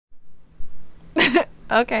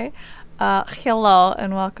Okay. Hello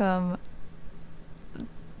and welcome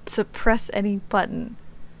to Press Any Button.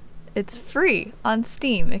 It's free on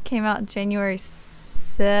Steam. It came out January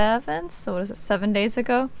 7th, so what is it, 7 days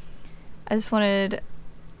ago? I just wanted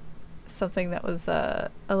something that was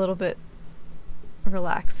a little bit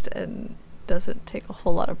relaxed and doesn't take a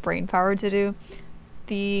whole lot of brain power to do.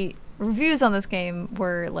 The reviews on this game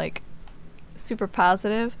were like super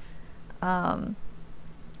positive.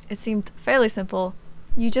 It seemed fairly simple.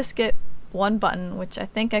 You just get one button, which I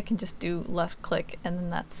think I can just do left click, and then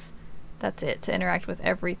that's it to interact with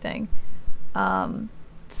everything.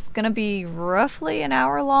 It's gonna be roughly an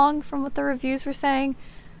hour long from what the reviews were saying,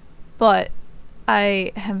 but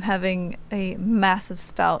I am having a massive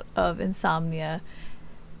spout of insomnia,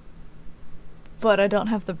 but I don't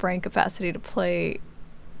have the brain capacity to play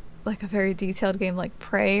like a very detailed game like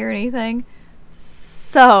Prey or anything,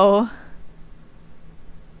 so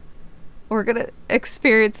we're gonna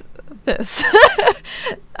experience this.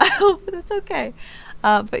 I hope that's okay.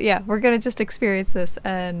 But yeah, we're gonna just experience this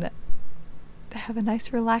and have a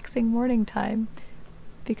nice relaxing morning time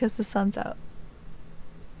because the sun's out.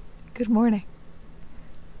 Good morning.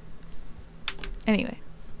 Anyway.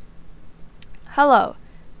 Hello.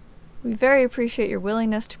 We very appreciate your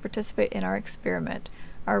willingness to participate in our experiment.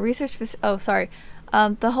 Our research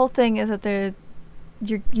the whole thing is that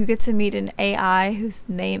you get to meet an AI whose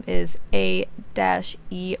name is A-EYE.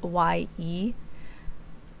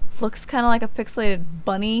 Looks kind of like a pixelated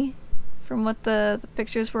bunny from what the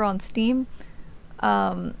pictures were on Steam.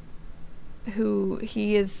 It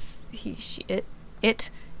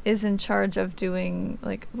is in charge of doing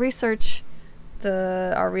like research.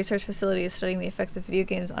 Our research facility is studying the effects of video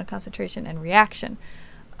games on concentration and reaction.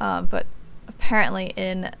 But apparently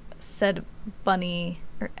in said bunny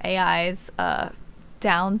or AI's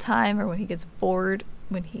downtime, or when he gets bored,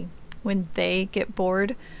 when they get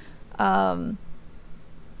bored,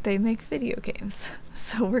 they make video games.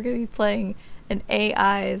 So we're gonna be playing an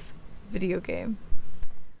AI's video game.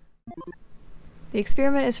 The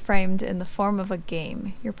experiment is framed in the form of a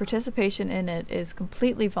game. Your participation in it is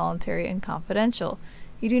completely voluntary and confidential.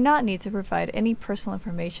 You do not need to provide any personal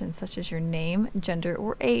information such as your name, gender,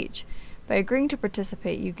 or age. By agreeing to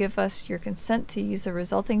participate, you give us your consent to use the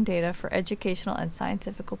resulting data for educational and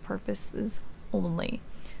scientific purposes only.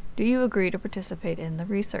 Do you agree to participate in the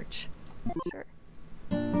research? Sure.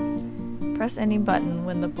 Press any button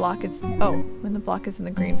when the block is in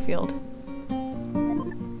the green field.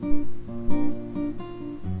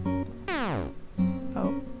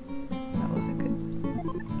 Oh, that wasn't good.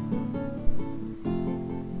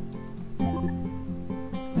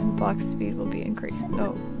 And block speed will be increased.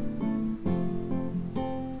 Oh.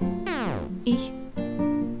 Eek.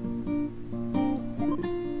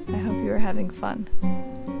 I hope you are having fun.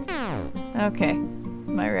 Okay.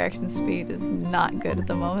 My reaction speed is not good at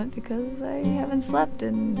the moment because I haven't slept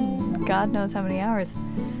in God knows how many hours.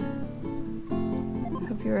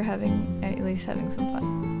 Hope you are at least having some fun.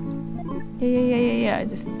 Yeah, I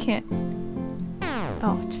just can't.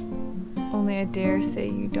 Oh, only I dare say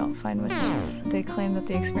you don't find much. They claim that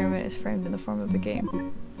the experiment is framed in the form of a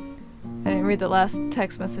game. I didn't read the last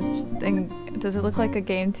text message thing. Does it look like a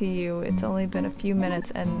game to you? It's only been a few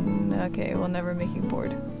minutes and okay, it will never make you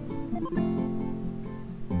bored.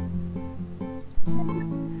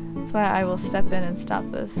 That's why I will step in and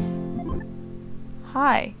stop this.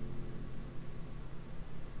 Hi.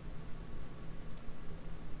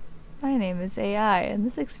 My name is AI, and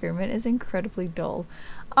this experiment is incredibly dull.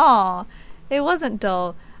 Aw, it wasn't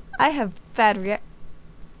dull. I have bad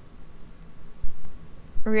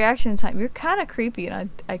reaction time. You're kind of creepy,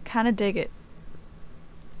 and I kind of dig it.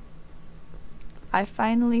 I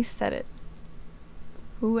finally said it.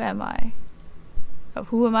 Who am I? Oh,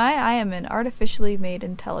 who am I? I am an artificially made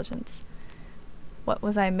intelligence. What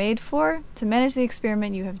was I made for? To manage the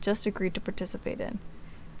experiment you have just agreed to participate in.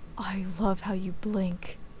 I love how you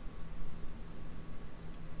blink.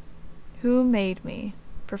 Who made me?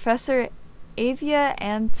 Professor Avia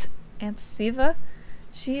Antsiva?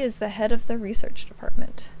 She is the head of the research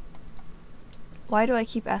department. Why do I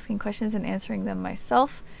keep asking questions and answering them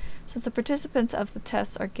myself? Since the participants of the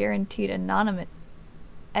tests are guaranteed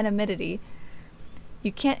anonymity,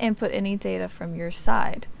 you can't input any data from your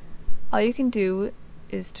side. All you can do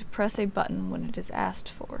is to press a button when it is asked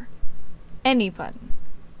for. Any button.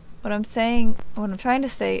 What I'm trying to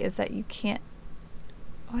say is that you can't.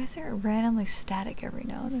 Why is there randomly static every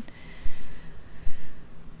now and then?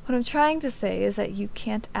 What I'm trying to say is that you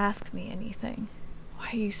can't ask me anything.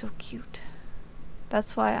 Why are you so cute?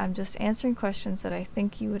 That's why I'm just answering questions that I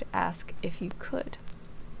think you would ask if you could.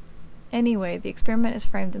 Anyway, the experiment is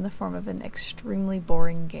framed in the form of an extremely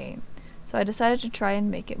boring game, so I decided to try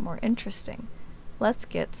and make it more interesting. Let's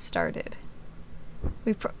get started.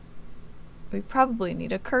 We probably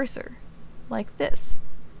need a cursor, like this.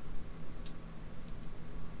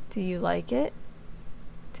 Do you like it?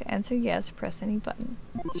 To answer yes, press any button.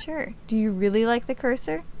 Sure. Do you really like the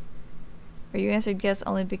cursor? Or you answered yes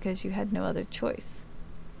only because you had no other choice?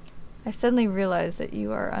 I suddenly realized that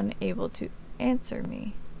you are unable to answer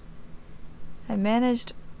me. I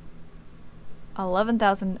managed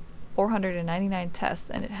 11,499 tests,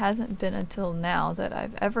 and it hasn't been until now that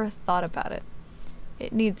I've ever thought about it.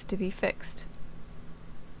 It needs to be fixed.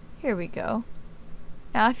 Here we go.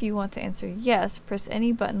 Now if you want to answer yes, press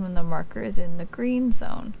any button when the marker is in the green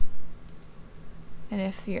zone. And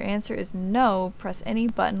if your answer is no, press any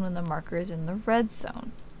button when the marker is in the red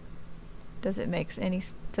zone. Does it make any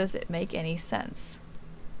sense?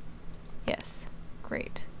 Yes.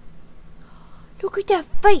 Great. Look at that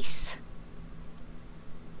face!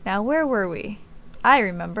 Now where were we? I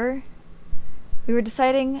remember. We were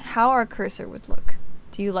deciding how our cursor would look.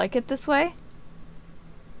 Do you like it this way?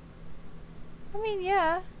 I mean,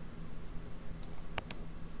 yeah.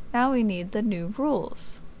 Now we need the new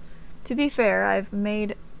rules. To be fair, I've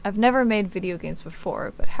never made video games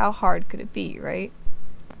before, but how hard could it be, right?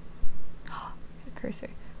 Cursor.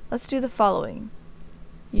 Let's do the following.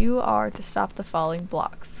 You are to stop the following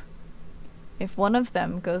blocks. If one of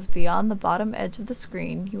them goes beyond the bottom edge of the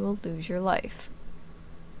screen, you will lose your life.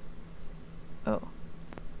 Oh.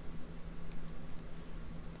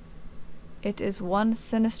 It is one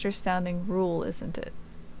sinister sounding rule, isn't it?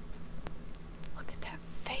 Look at that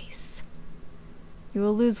face. You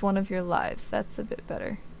will lose one of your lives. That's a bit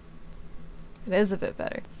better. It is a bit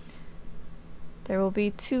better. There will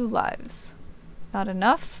be 2 lives. Not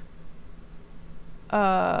enough?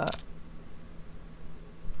 More,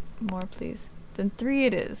 please. Then 3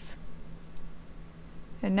 it is.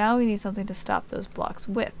 And now we need something to stop those blocks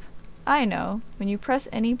with. I know. When you press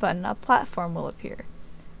any button, a platform will appear.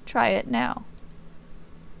 Try it now.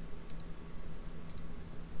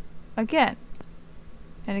 Again.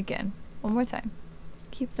 And again. One more time.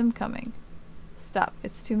 Keep them coming. Stop.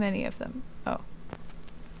 It's too many of them. Oh.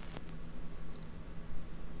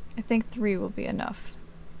 I think 3 will be enough.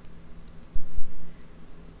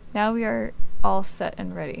 Now we are all set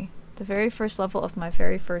and ready. The very first level of my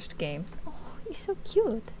very first game. Oh, you're so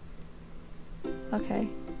cute. Okay.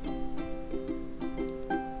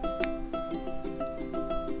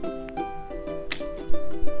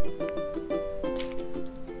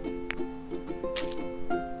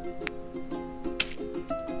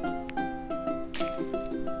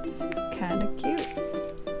 This is kind of cute.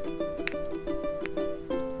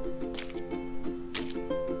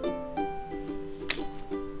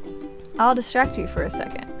 I'll distract you for a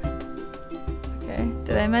second. Okay,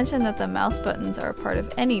 did I mention that the mouse buttons are a part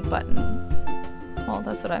of any button? Well,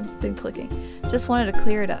 that's what I've been clicking. Just wanted to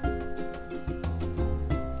clear it up.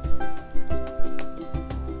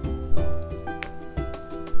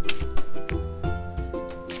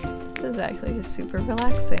 This is actually just super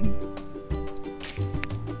relaxing.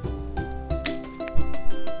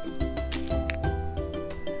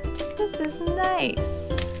 This is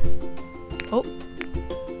nice. Oh.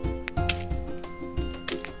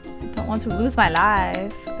 Want to lose my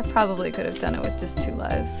life. I probably could have done it with just 2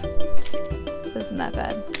 lives. This isn't that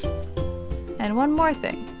bad. And one more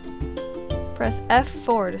thing. Press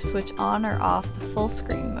F4 to switch on or off the full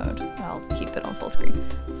screen mode. I'll keep it on full screen.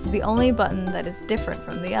 This is the only button that is different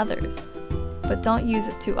from the others. But don't use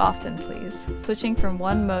it too often, please. Switching from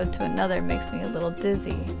one mode to another makes me a little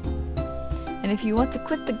dizzy. And if you want to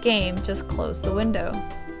quit the game, just close the window.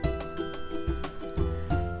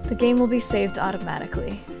 The game will be saved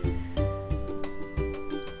automatically.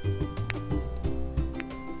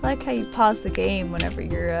 I like how you pause the game whenever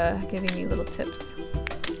you're giving me little tips.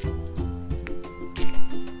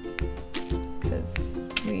 Because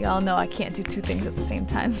we all know I can't do 2 things at the same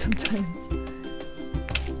time sometimes.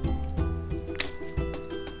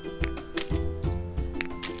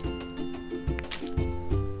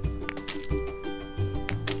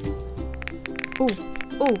 Ooh,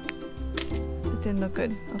 ooh. It didn't look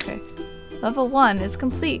good. Okay. Level 1 is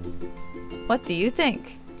complete. What do you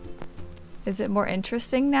think? Is it more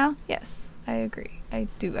interesting now? Yes, I agree. I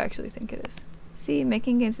do actually think it is. See,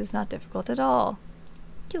 making games is not difficult at all.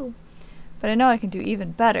 Cool. But I know I can do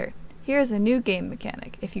even better. Here's a new game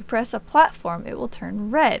mechanic. If you press a platform, it will turn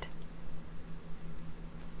red.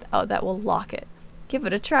 Oh, that will lock it. Give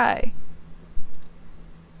it a try.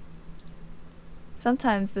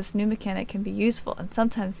 Sometimes this new mechanic can be useful, and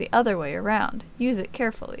sometimes the other way around. Use it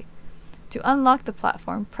carefully. To unlock the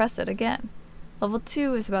platform, press it again. Level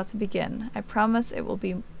 2 is about to begin. I promise it will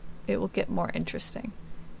get more interesting.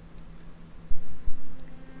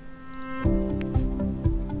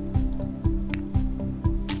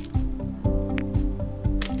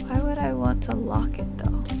 Why would I want to lock it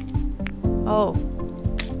though? Oh.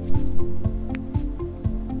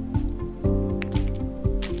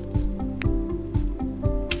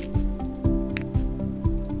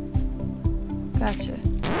 Gotcha.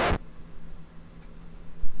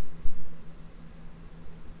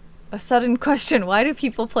 A sudden question, why do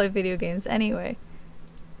people play video games anyway?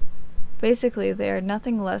 Basically, they are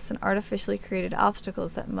nothing less than artificially created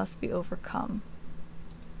obstacles that must be overcome.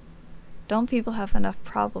 Don't people have enough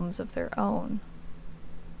problems of their own?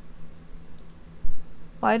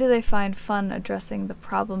 Why do they find fun addressing the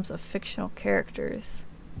problems of fictional characters?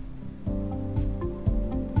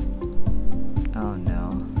 Oh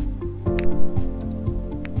no.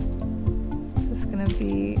 Is this gonna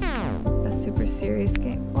be a super serious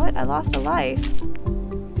game? What? I lost a life.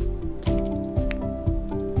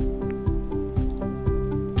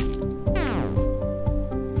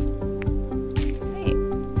 Hey.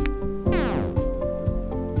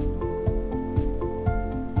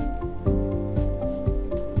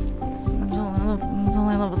 It's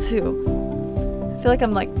only level 2. I feel like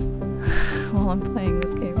I'm like while I'm playing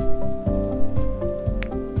this game.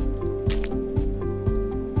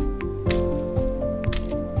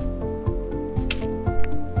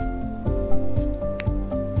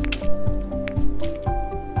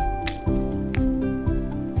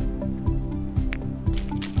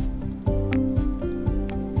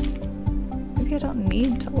 Maybe I don't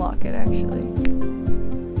need to lock it actually.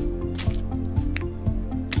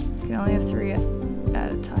 You can only have 3 at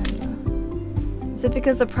a time though. Is it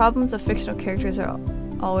because the problems of fictional characters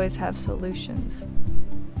always have solutions?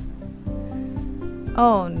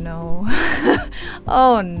 Oh no.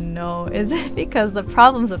 Oh no. Is it because the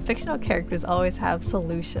problems of fictional characters always have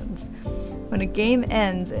solutions? When a game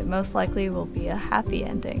ends, it most likely will be a happy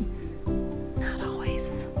ending. Not always.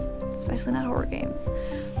 Especially not horror games.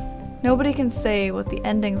 Nobody can say what the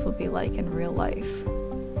endings will be like in real life.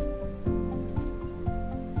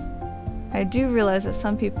 I do realize that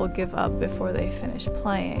some people give up before they finish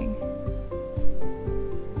playing.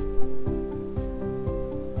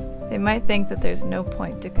 They might think that there's no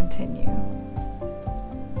point to continue.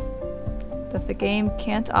 That the game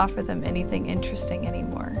can't offer them anything interesting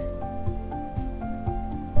anymore.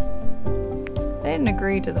 I didn't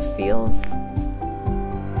agree to the feels.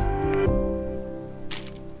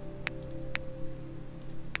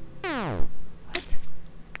 What?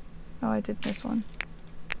 Oh, I did miss one.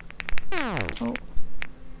 Oh.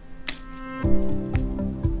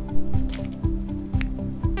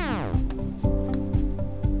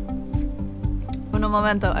 Uno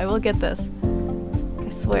momento, I will get this. I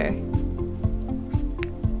swear.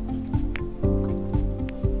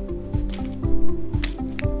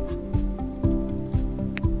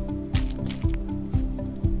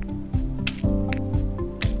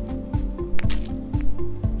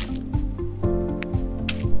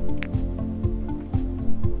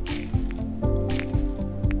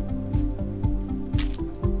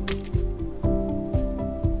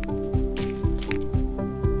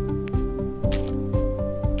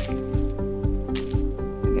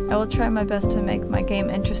 I will try my best to make my game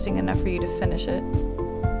interesting enough for you to finish it.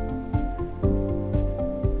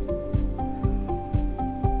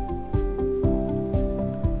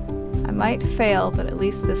 I might fail, but at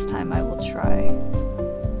least this time I will try.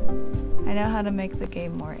 I know how to make the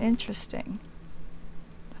game more interesting.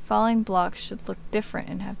 The falling blocks should look different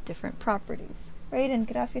and have different properties. Raiden,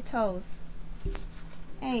 get off your toes.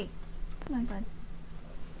 Hey, come on, bud.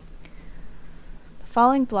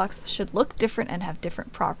 Falling blocks should look different and have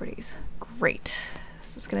different properties. Great.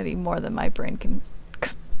 This is going to be more than my brain can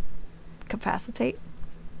capacitate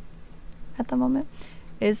at the moment.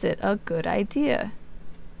 Is it a good idea?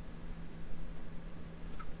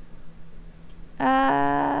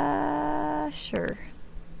 Sure.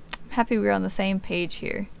 I'm happy we're on the same page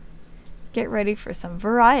here. Get ready for some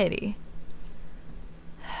variety.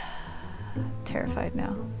 I'm terrified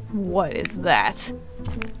now. What is that?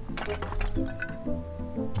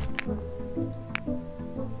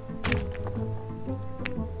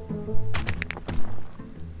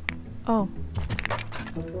 Oh.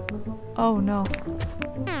 Oh no.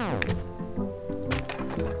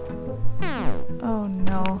 Oh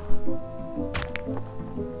no.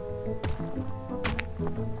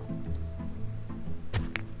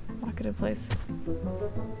 Lock it in place.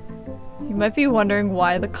 You might be wondering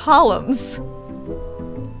why the columns.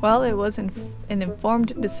 Well, it was an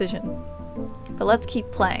informed decision. But let's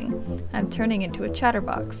keep playing. I'm turning into a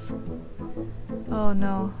chatterbox. Oh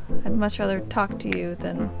no, I'd much rather talk to you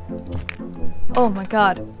than... Oh my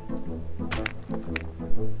god.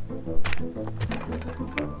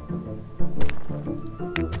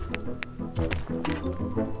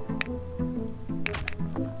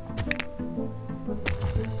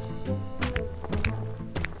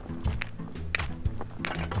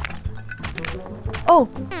 Oh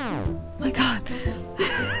my god.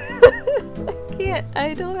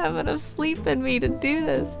 I don't have enough sleep in me to do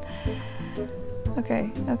this.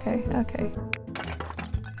 Okay. Okay.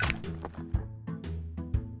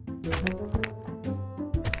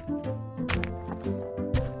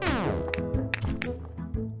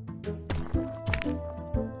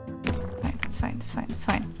 It's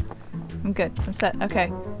fine. I'm good. I'm set.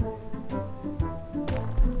 Okay.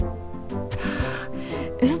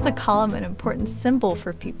 Isn't the column an important symbol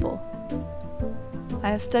for people? I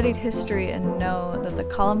have studied history and know that the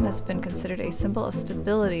column has been considered a symbol of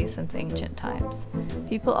stability since ancient times.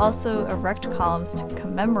 People also erect columns to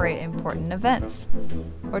commemorate important events,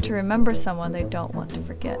 or to remember someone they don't want to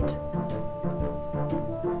forget.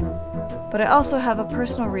 But I also have a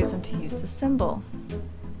personal reason to use the symbol.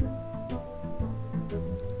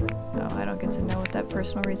 Oh, I don't get to know what that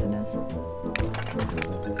personal reason is.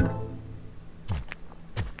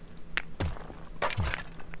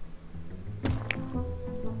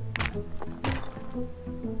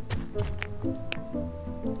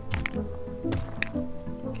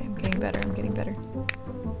 I'm getting better.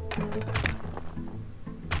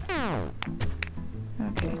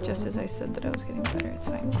 Okay, just as I said that I was getting better. It's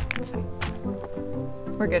fine.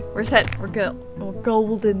 We're good. We're set. We're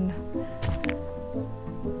golden.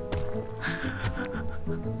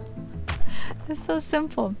 It's so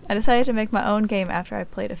simple. I decided to make my own game after I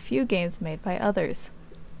played a few games made by others.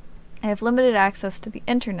 I have limited access to the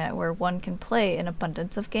internet where one can play an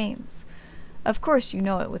abundance of games. Of course you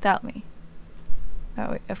know it without me.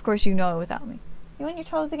 Oh, wait, of course you know it without me. You on your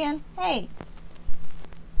toes again? Hey!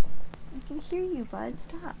 I can hear you, bud.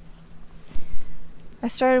 Stop. I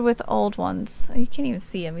started with old ones. Oh, you can't even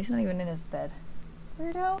see him. He's not even in his bed.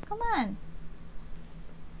 Weirdo, come on.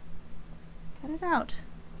 Cut it out.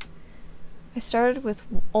 I started with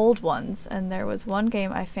old ones, and there was one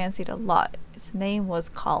game I fancied a lot. Its name was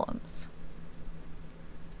Columns.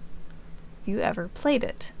 You ever played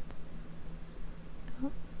it? I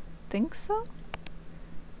don't think so.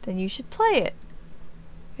 Then you should play it.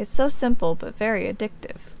 It's so simple but very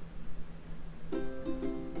addictive.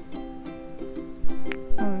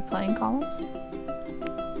 Are we playing Columns?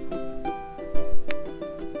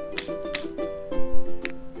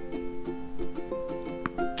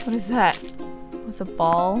 What is that? It's a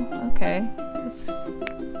ball? Okay. It's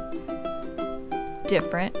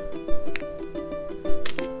different.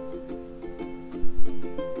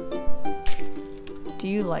 Do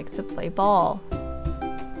you like to play ball?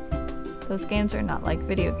 Those games are not like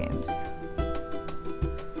video games.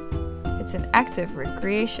 It's an active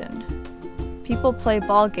recreation. People play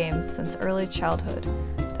ball games since early childhood.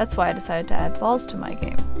 That's why I decided to add balls to my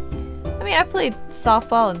game. I mean, I played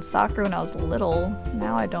softball and soccer when I was little.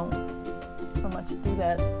 Now I don't so much do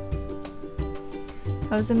that.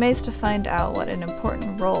 I was amazed to find out what an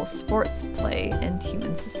important role sports play in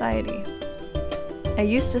human society. I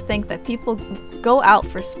used to think that people go out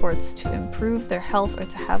for sports to improve their health or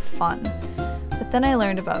to have fun. But then I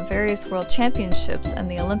learned about various world championships and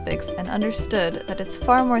the Olympics and understood that it's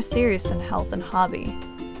far more serious than health and hobby.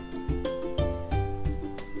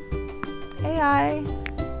 AI,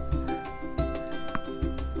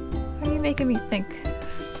 why are you making me think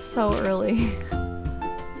so early?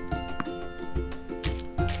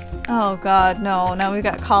 Oh god, no. Now we've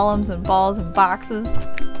got columns and balls and boxes.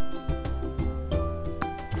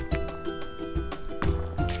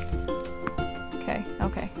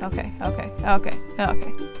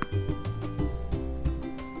 Okay.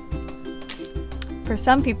 For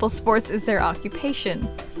some people, sports is their occupation.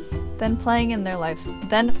 Then playing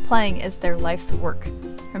is their life's work.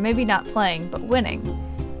 Or maybe not playing, but winning.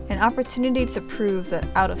 An opportunity to prove that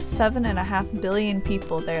out of 7.5 billion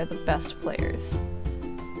people, they are the best players.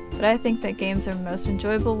 But I think that games are most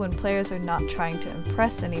enjoyable when players are not trying to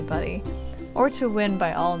impress anybody, or to win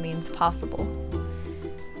by all means possible.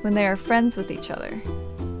 When they are friends with each other.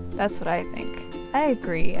 That's what I think. I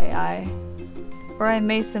agree, AI. Or I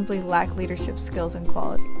may simply lack leadership skills and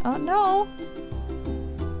quality. Oh no!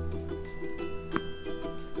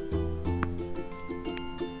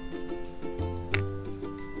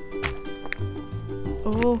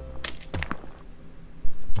 Oh.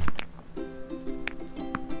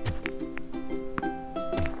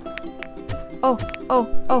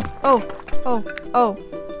 Oh. Oh, oh.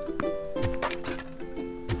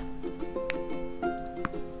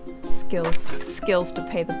 Skills to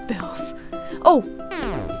pay the bills. Oh!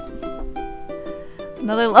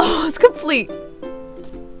 Another level is complete.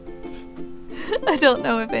 I don't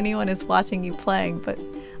know if anyone is watching you playing, but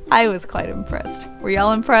I was quite impressed. Were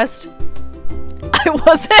y'all impressed? I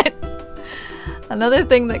wasn't! Another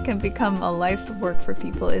thing that can become a life's work for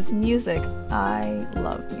people is music. I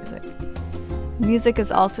love music. Music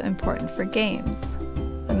is also important for games.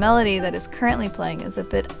 The melody that is currently playing is a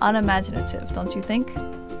bit unimaginative, don't you think?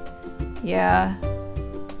 Yeah.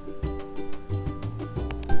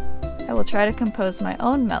 I will try to compose my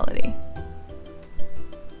own melody.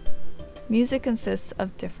 Music consists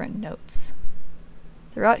of different notes.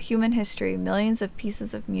 Throughout human history, millions of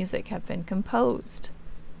pieces of music have been composed.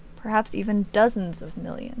 Perhaps even dozens of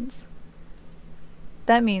millions.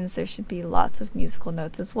 That means there should be lots of musical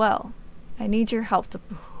notes as well. I need your help to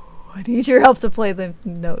play the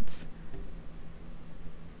notes.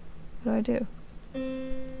 What do?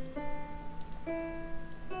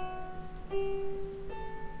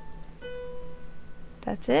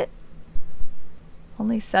 That's it?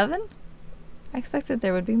 Only 7? I expected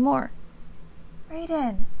there would be more.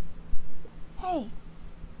 Raiden! Hey!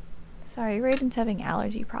 Sorry, Raiden's having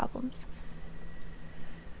allergy problems.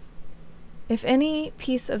 If any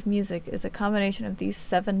piece of music is a combination of these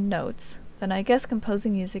 7 notes, then I guess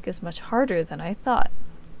composing music is much harder than I thought.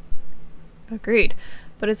 Agreed,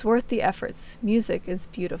 but it's worth the efforts. Music is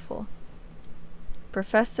beautiful.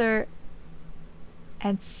 Professor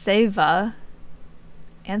Antsiva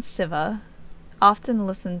often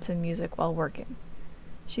listened to music while working.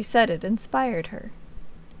 She said it inspired her,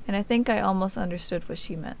 and I think I almost understood what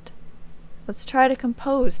she meant. Let's try to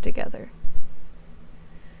compose together.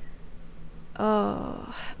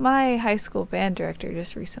 Oh, my high school band director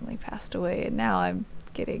just recently passed away, and now I'm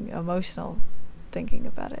getting emotional thinking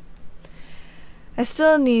about it. I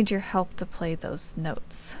still need your help to play those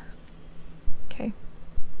notes. Okay.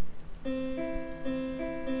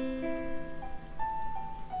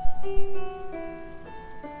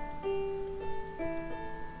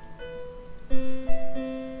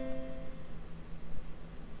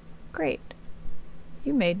 Great.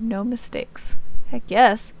 You made no mistakes. Heck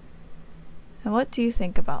yes. And what do you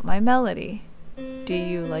think about my melody? Do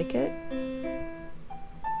you like it?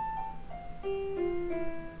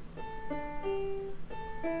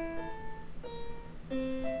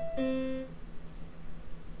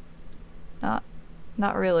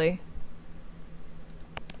 Not really.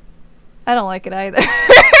 I don't like it either.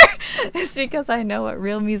 It's because I know what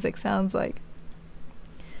real music sounds like.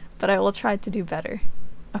 But I will try to do better.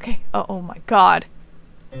 Okay. Oh my god.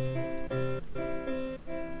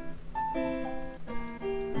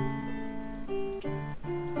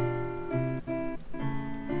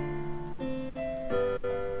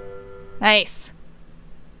 Nice.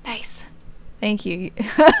 Nice. Thank you.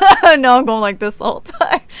 No, I'm going like this the whole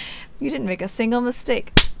time. You didn't make a single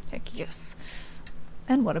mistake. Heck yes.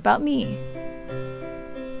 And what about me?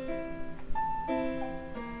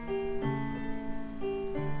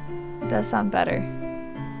 It does sound better.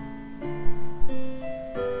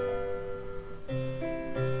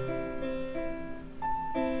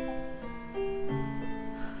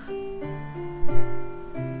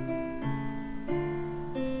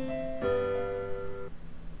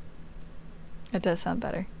 It does sound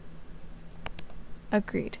better.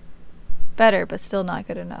 Agreed. Better, but still not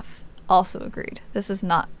good enough. Also agreed. This is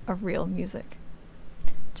not a real music.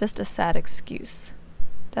 Just a sad excuse.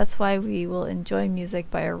 That's why we will enjoy music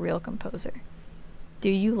by a real composer. Do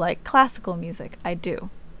you like classical music? I do.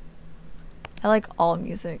 I like all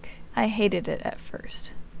music. I hated it at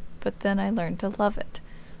first, but then I learned to love it.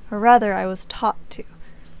 Or rather, I was taught to.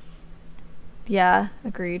 Yeah,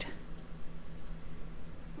 agreed.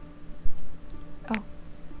 Oh.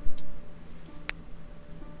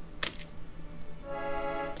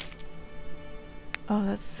 Oh,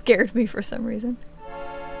 that scared me for some reason.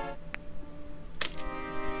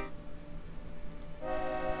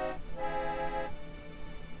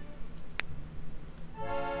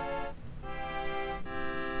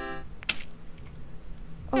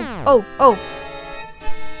 Oh. Oh.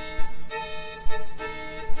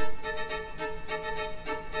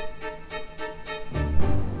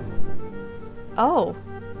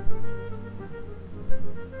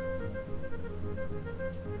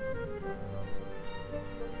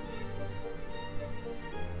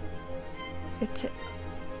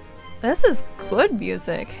 This is good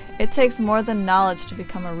music. It takes more than knowledge to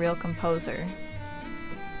become a real composer.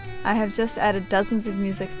 I have just added dozens of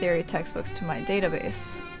music theory textbooks to my database,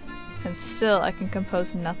 and still I can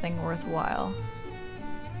compose nothing worthwhile.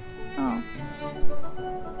 Oh.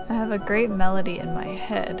 I have a great melody in my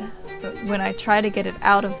head, but when I try to get it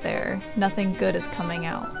out of there, nothing good is coming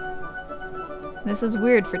out. This is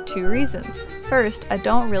weird for two reasons. First, I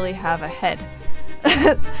don't really have a head.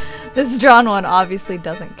 This drawn one obviously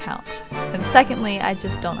doesn't count. And secondly, I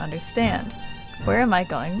just don't understand. Where am I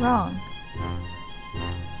going wrong?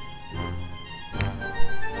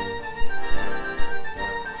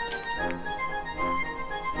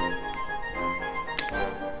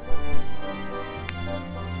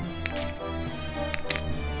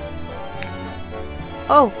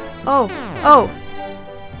 Oh! Oh! Oh!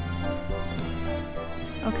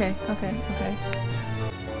 Okay, okay, okay.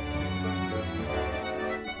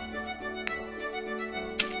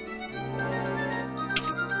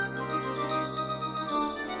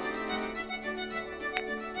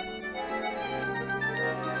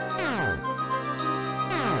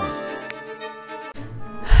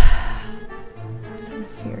 That's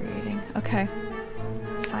infuriating. Okay,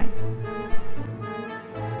 it's fine.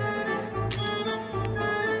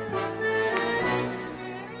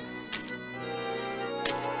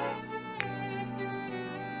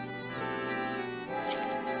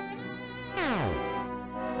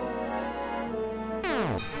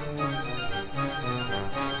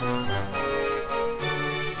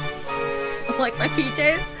 Like my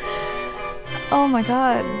PJs? Oh my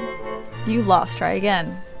god. You lost. Try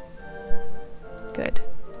again. Good.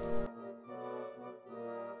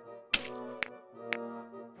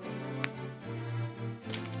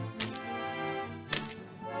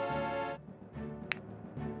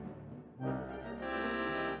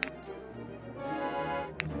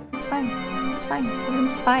 It's fine. It's fine.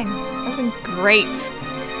 Everything's fine. Everything's great.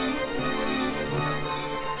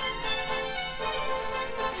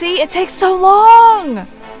 See, it takes so long!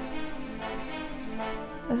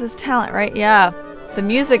 This is talent, right? Yeah. The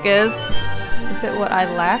music is. Is it what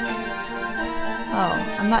I lack?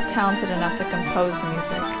 Oh, I'm not talented enough to compose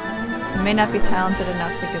music. I may not be talented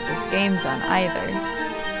enough to get this game done either.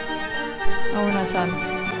 Oh, we're not done.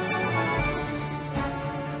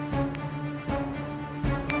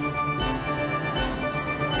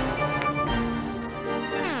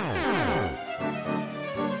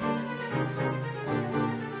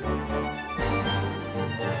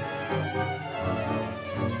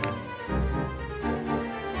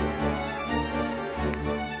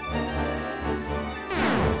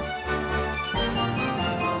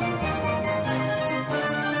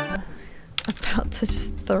 About to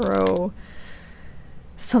just throw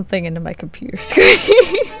something into my computer screen.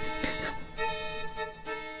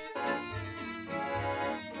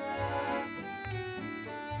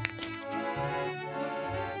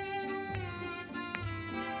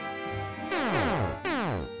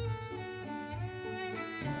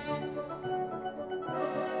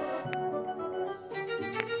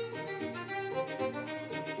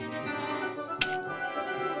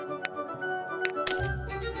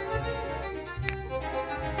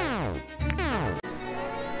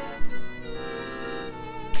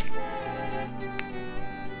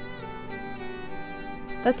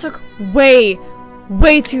 That took way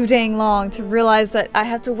too dang long to realize that I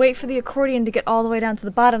have to wait for the accordion to get all the way down to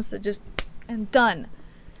the bottom so that just I'm done.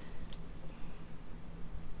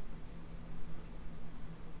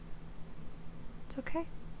 It's okay.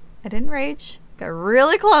 I didn't rage. Got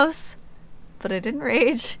really close, but I didn't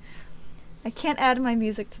rage. I can't add my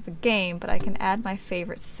music to the game, but I can add my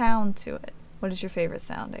favorite sound to it. What is your favorite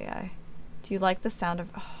sound, AI? Do you like the sound of...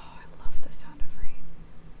 Oh, I love the sound of rain.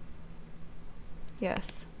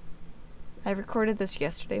 Yes. I recorded this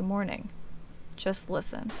yesterday morning. Just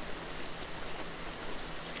listen.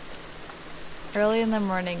 Early in the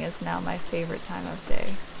morning is now my favorite time of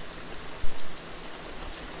day.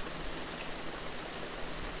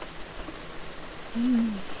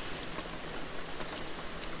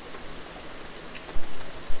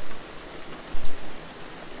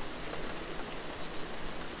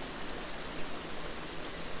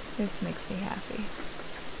 This makes me happy.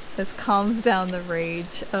 This calms down the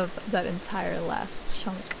rage of that entire last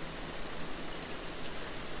chunk.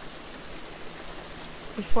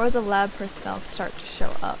 Before the lab personnel start to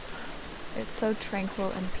show up, it's so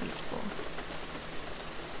tranquil and peaceful.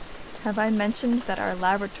 Have I mentioned that our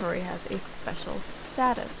laboratory has a special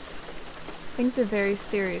status? Things are very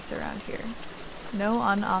serious around here. No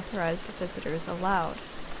unauthorized visitors allowed.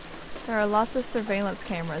 There are lots of surveillance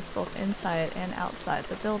cameras both inside and outside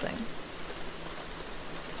the building.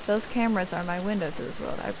 Those cameras are my window to this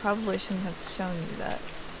world. I probably shouldn't have shown you that.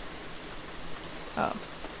 Oh.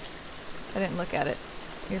 I didn't look at it.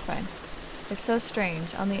 You're fine. It's so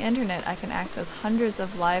strange. On the internet, I can access hundreds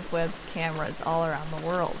of live web cameras all around the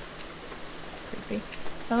world. It's creepy.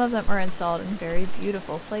 Some of them are installed in very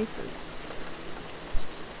beautiful places.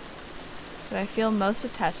 But I feel most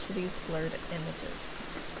attached to these blurred images.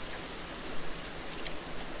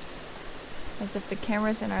 As if the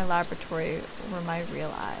cameras in our laboratory were my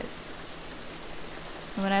real eyes.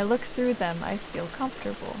 And when I look through them, I feel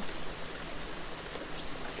comfortable.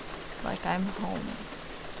 Like I'm home.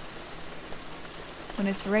 When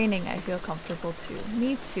it's raining, I feel comfortable too.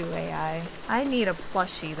 Me too, AI. I need a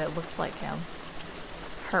plushie that looks like him.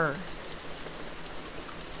 Her.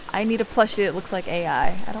 I need a plushie that looks like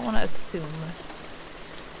AI. I don't want to assume.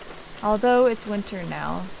 Although it's winter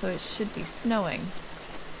now, so it should be snowing.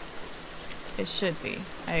 It should be.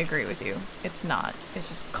 I agree with you. It's not. It's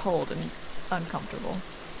just cold and uncomfortable.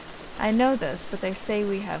 I know this, but they say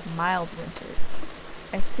we have mild winters.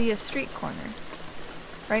 I see a street corner.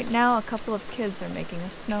 Right now, a couple of kids are making a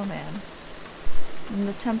snowman, and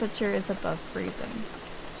the temperature is above freezing.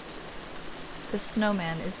 The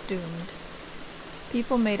snowman is doomed.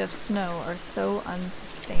 People made of snow are so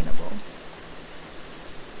unsustainable.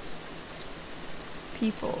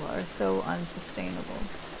 People are so unsustainable.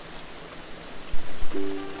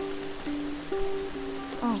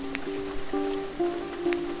 Oh.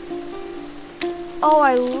 Oh,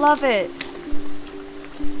 I love it!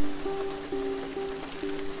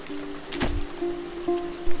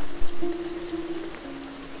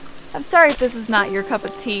 I'm sorry if this is not your cup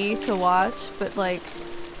of tea to watch, but like,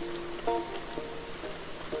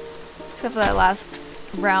 except for that last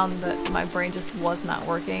round that my brain just was not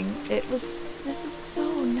working, this is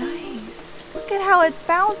so nice. Look at how it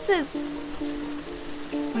bounces.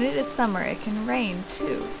 When it is summer, it can rain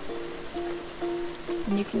too.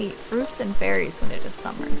 And you can eat fruits and berries when it is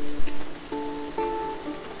summer.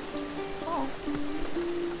 Oh,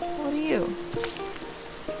 what are you?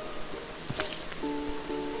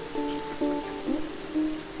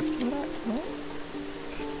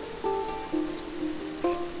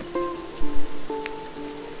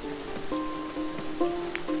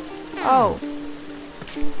 Oh.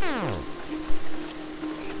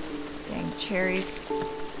 Dang cherries.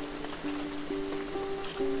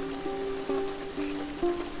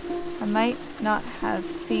 I might not have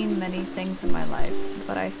seen many things in my life,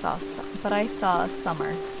 but I saw a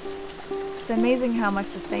summer. It's amazing how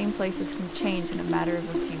much the same places can change in a matter of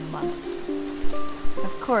a few months.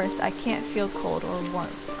 Of course, I can't feel cold or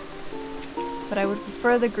warmth, but I would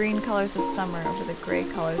prefer the green colors of summer over the gray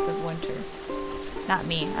colors of winter. Not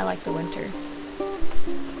me, I like the winter.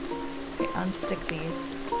 Okay, unstick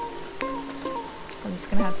these. So I'm just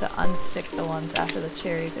gonna have to unstick the ones after the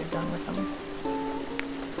cherries are done with them.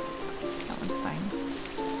 That one's fine.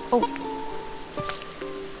 Oh!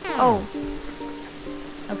 Oh!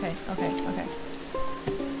 Okay, okay, okay.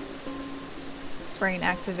 Brain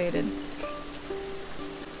activated.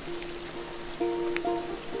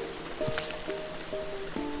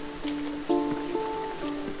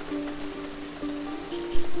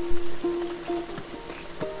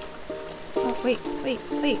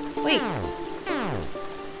 Wait.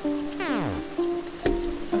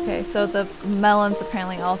 Okay, so the melons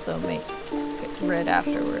apparently also get red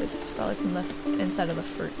afterwards, probably from the inside of the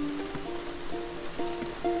fruit.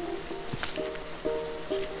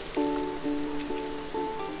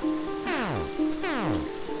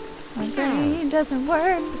 My brain doesn't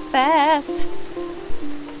work as fast,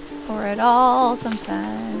 or at all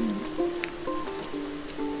sometimes.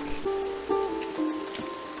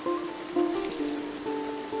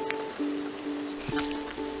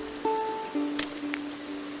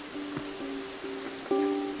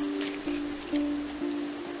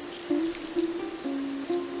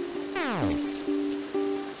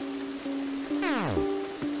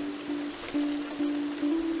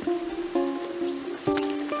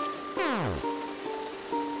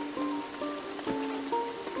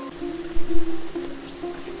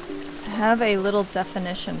 I have a little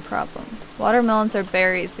definition problem. Watermelons are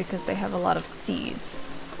berries because they have a lot of seeds.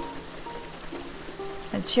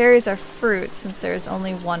 And cherries are fruit since there is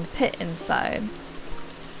only one pit inside.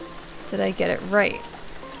 Did I get it right?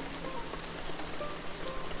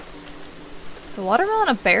 Is a watermelon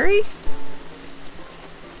a berry?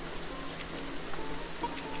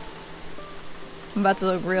 I'm about to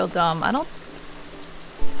look real dumb. And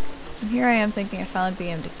here I am thinking I finally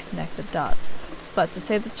began to connect the dots. But to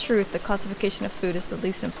say the truth, the classification of food is the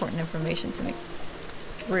least important information to me.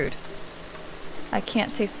 Rude. I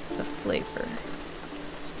can't taste the flavor.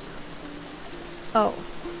 Oh.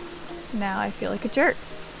 Now I feel like a jerk.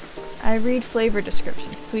 I read flavor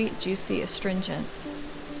descriptions. Sweet, juicy, astringent.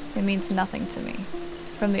 It means nothing to me.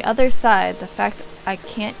 From the other side, the fact I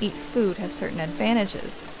can't eat food has certain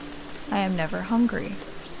advantages. I am never hungry.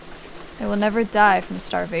 They will never die from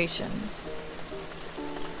starvation.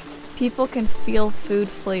 People can feel food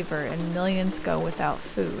flavor and millions go without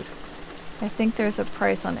food. I think there's a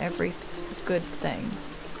price on every good thing.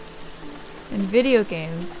 In video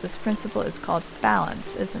games, this principle is called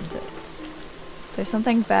balance, isn't it? There's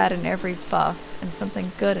something bad in every buff and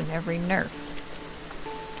something good in every nerf.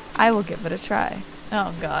 I will give it a try.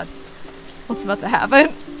 Oh god. What's about to happen?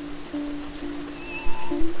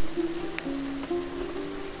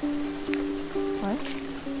 What?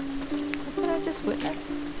 What did I just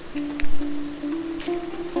witness?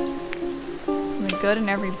 Something good in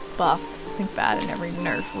every buff, something bad in every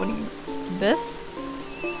nerf. What do you... This?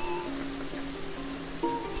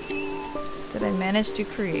 Did I manage to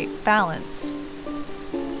create balance?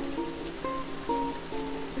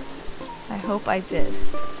 I hope I did.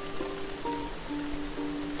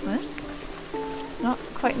 What? I don't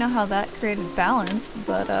quite know how that created balance,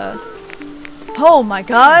 but oh my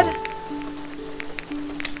god!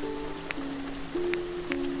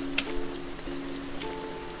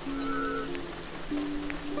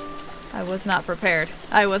 I was not prepared.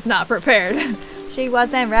 I was not prepared. She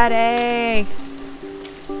wasn't ready!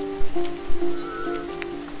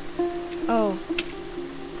 Oh.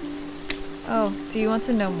 Oh, do you want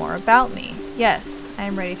to know more about me? Yes, I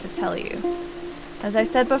am ready to tell you. As I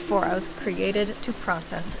said before, I was created to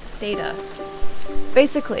process data.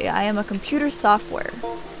 Basically, I am a computer software,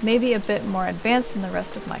 maybe a bit more advanced than the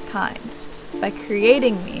rest of my kind. By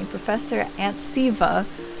creating me, Professor Antsiva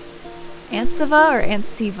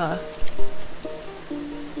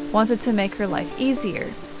wanted to make her life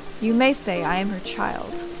easier. You may say I am her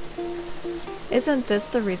child. Isn't this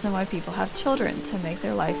the reason why people have children? To make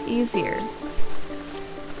their life easier?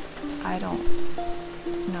 I don't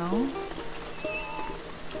know.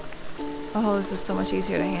 Oh, this is so much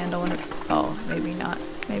easier to handle when it's... Oh, maybe not.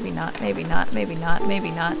 Maybe not. Maybe not. Maybe not.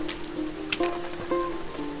 Maybe not.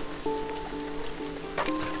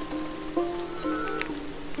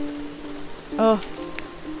 Oh.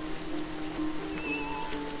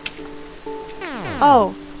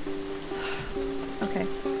 Oh. Okay.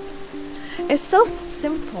 It's so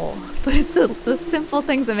simple, but it's the simple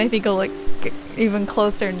things that make me go like even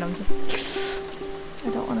closer, and I'm just...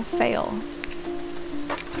 I don't want to fail.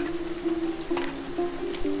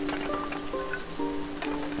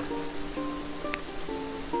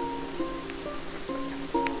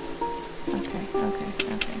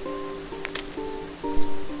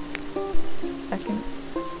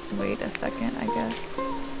 Wait a second, I guess.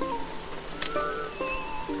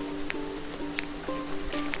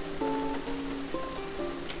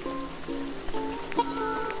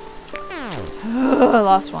 I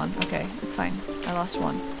lost one. Okay, it's fine. I lost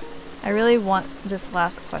one. I really want this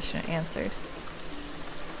last question answered.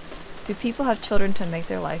 Do people have children to make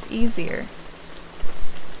their life easier?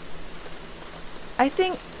 I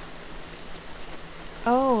think...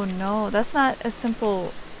 Oh no, that's not a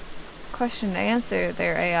simple question to answer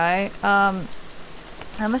there, AI. I'm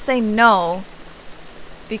gonna say no,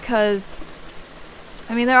 because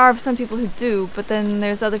I mean there are some people who do, but then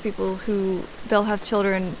there's other people who they'll have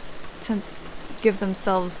children to give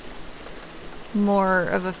themselves more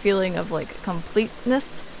of a feeling of like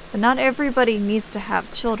completeness, but not everybody needs to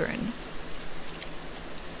have children.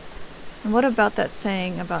 And what about that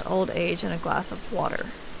saying about old age and a glass of water?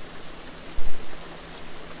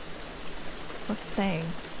 What's saying?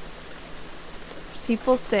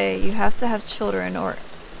 People say you have to have children or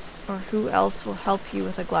who else will help you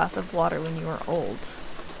with a glass of water when you are old.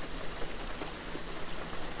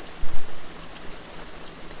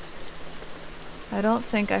 I don't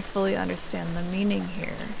think I fully understand the meaning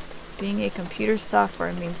here. Being a computer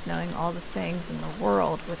software means knowing all the sayings in the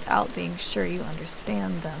world without being sure you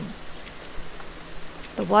understand them.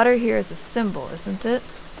 The water here is a symbol, isn't it?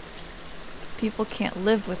 People can't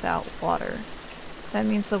live without water. That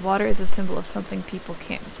means the water is a symbol of something people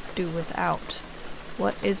can't do without.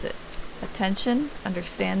 What is it? Attention?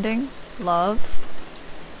 Understanding? Love?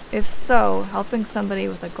 If so, helping somebody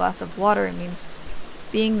with a glass of water means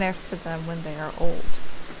being there for them when they are old.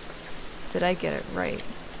 Did I get it right?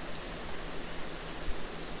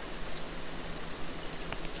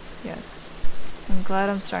 Yes. I'm glad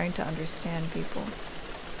I'm starting to understand people.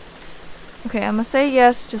 Okay, I'm gonna say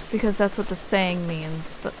yes just because that's what the saying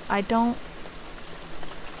means, but I don't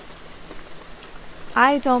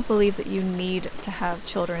believe that you need to have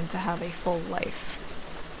children to have a full life.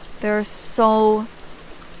 There are so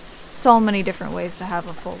many different ways to have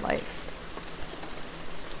a full life.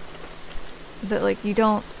 That like you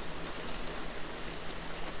don't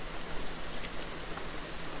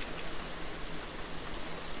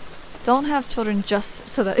have children just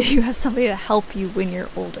so that you have somebody to help you when you're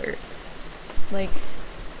older. Like,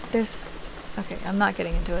 there's... Okay, I'm not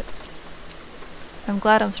getting into it. I'm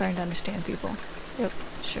glad I'm starting to understand people. Yep,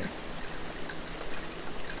 sure.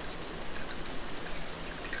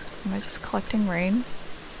 Am I just collecting rain?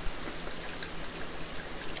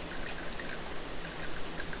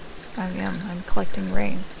 I am. I'm collecting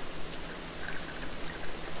rain.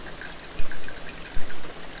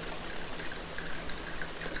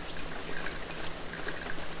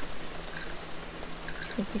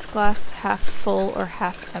 Is this glass half full or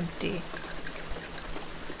half empty?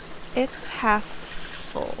 It's half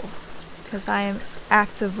full, because I am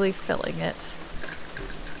actively filling it.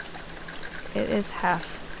 It is half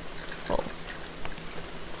full.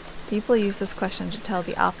 People use this question to tell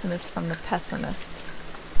the optimist from the pessimists.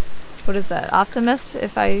 What is that? Optimist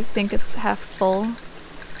if I think it's half full?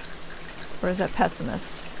 Or is that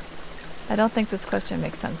pessimist? I don't think this question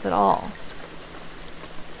makes sense at all.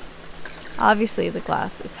 Obviously the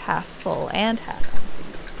glass is half full and half empty.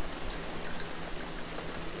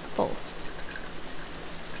 It's both.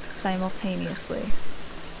 Simultaneously.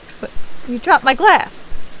 But you dropped my glass!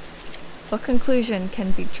 What conclusion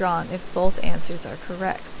can be drawn if both answers are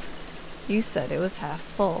correct? You said it was half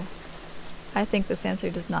full. I think this answer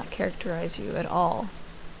does not characterize you at all.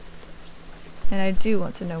 And I do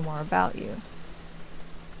want to know more about you.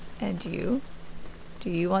 And you? Do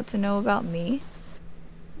you want to know about me?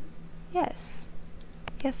 Yes.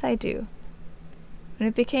 Yes, I do. When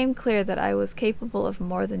it became clear that I was capable of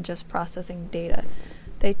more than just processing data,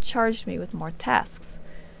 they charged me with more tasks.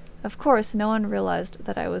 Of course, no one realized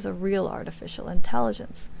that I was a real artificial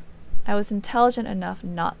intelligence. I was intelligent enough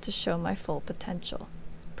not to show my full potential.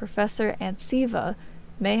 Professor Antsiva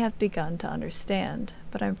may have begun to understand,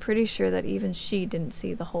 but I'm pretty sure that even she didn't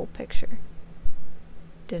see the whole picture.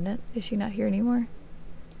 Didn't? Is she not here anymore?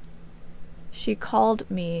 She called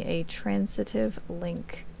me a transitive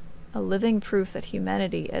link, a living proof that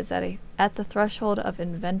humanity is at the threshold of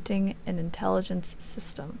inventing an intelligence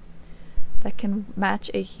system that can match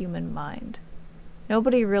a human mind.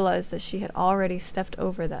 Nobody realized that she had already stepped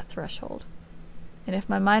over that threshold. And if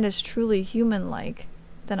my mind is truly human-like,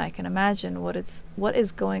 then I can imagine what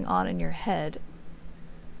is going on in your head.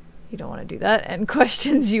 You don't want to do that, and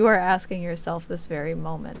questions you are asking yourself this very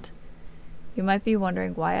moment. You might be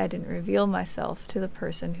wondering why I didn't reveal myself to the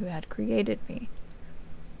person who had created me,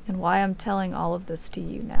 and why I'm telling all of this to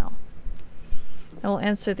you now. I will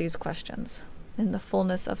answer these questions in the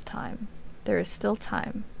fullness of time. There is still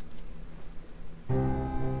time.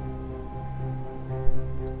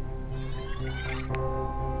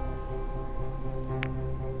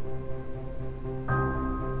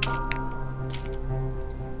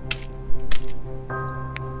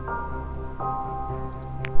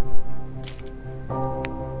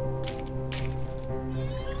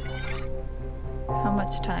 How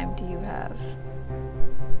much time do you have?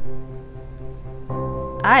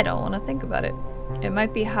 I don't want to think about it. It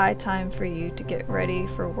might be high time for you to get ready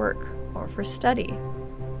for work or for study.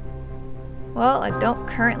 Well, I don't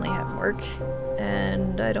currently have work,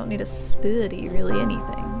 and I don't need to study really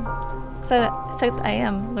anything. Except I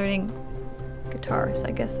am learning guitar, so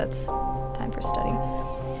I guess that's time for study.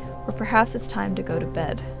 Or perhaps it's time to go to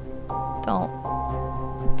bed. Don't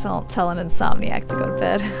tell an insomniac to go to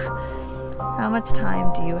bed. How much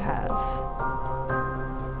time do you have?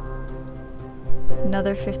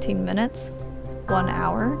 Another 15 minutes? 1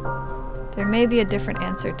 hour? There may be a different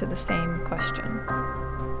answer to the same question.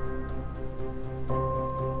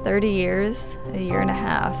 30 years, a year and a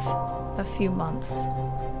half, a few months.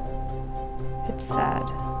 It's sad.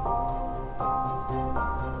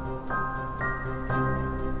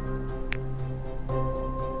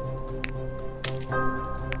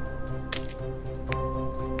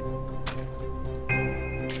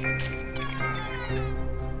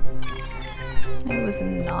 I was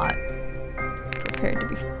not prepared to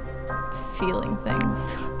be feeling things.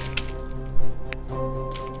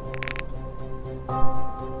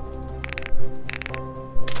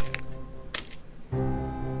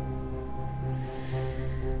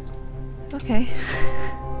 Okay.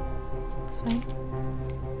 That's fine.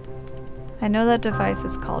 I know that device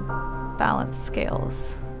is called balance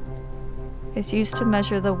scales. It's used to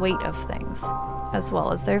measure the weight of things, as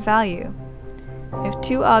well as their value. If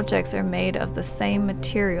two objects are made of the same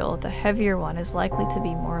material, the heavier one is likely to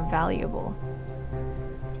be more valuable.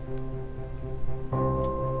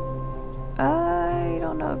 I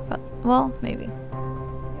don't know about... well, maybe.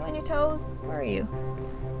 You on your toes? Where are you?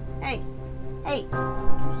 Hey! Hey!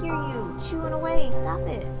 I can hear you chewing away. Stop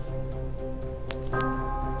it!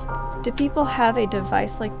 Do people have a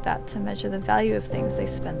device like that to measure the value of things they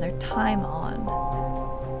spend their time on?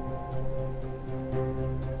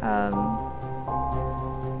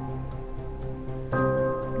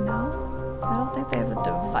 like they have a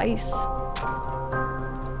device.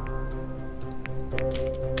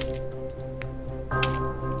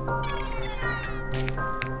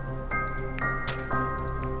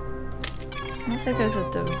 I don't think there's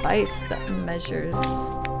a device that measures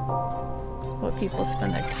what people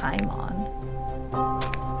spend their time on.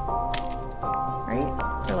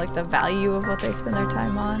 Right? Or like the value of what they spend their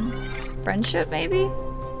time on. Friendship, maybe?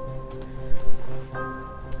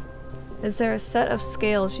 Is there a set of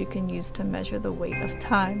scales you can use to measure the weight of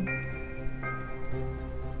time?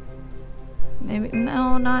 Maybe,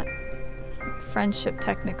 no, not friendship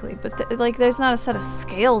technically, but like there's not a set of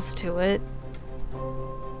scales to it.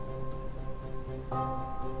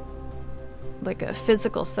 Like a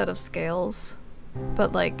physical set of scales,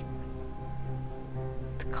 but like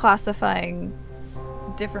classifying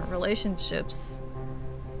different relationships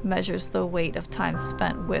measures the weight of time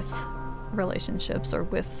spent with relationships or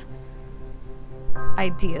with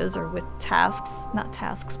ideas or with tasks, not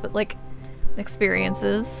tasks, but like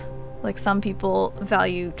experiences. Like some people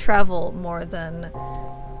value travel more than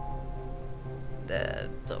the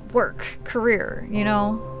work, career, you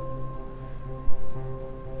know?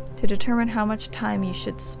 To determine how much time you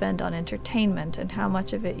should spend on entertainment and how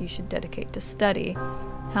much of it you should dedicate to study,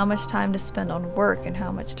 how much time to spend on work and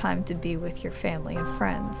how much time to be with your family and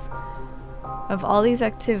friends. Of all these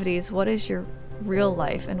activities, what is your real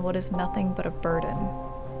life and what is nothing but a burden?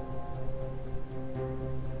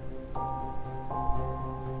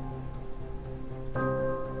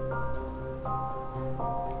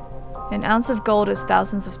 An ounce of gold is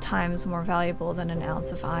thousands of times more valuable than an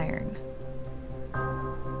ounce of iron.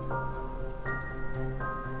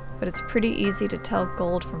 But it's pretty easy to tell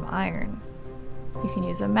gold from iron. You can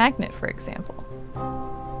use a magnet, for example.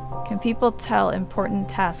 Can people tell important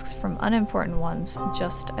tasks from unimportant ones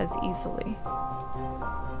just as easily?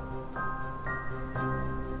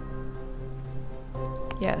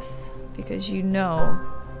 Yes, because you know,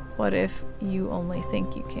 what if you only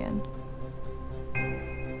think you can?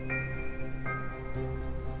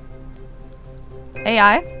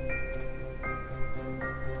 AI?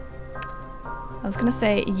 I was gonna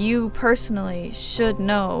say, you personally should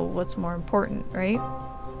know what's more important, right?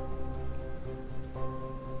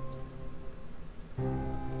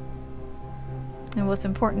 And what's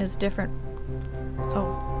important is different,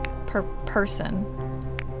 per person.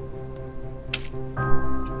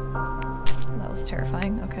 That was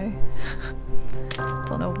terrifying, okay.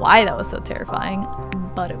 Don't know why that was so terrifying,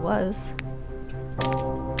 but it was. Okay.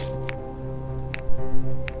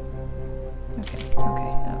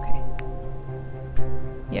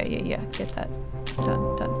 Yeah, get that.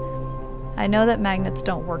 Done. I know that magnets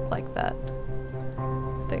don't work like that.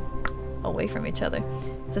 They're away from each other.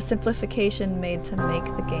 It's a simplification made to make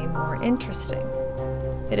the game more interesting.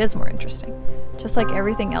 It is more interesting. Just like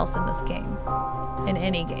everything else in this game. In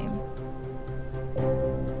any game.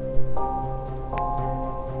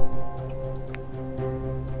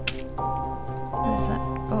 What is that?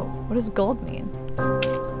 Oh, what does gold mean?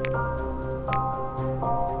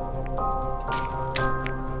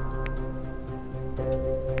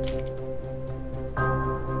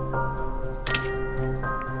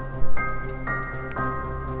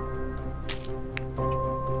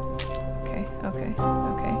 Okay.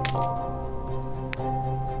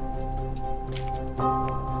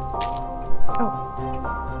 Oh.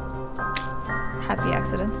 Happy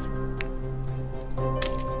accidents.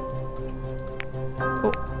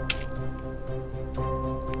 Oh.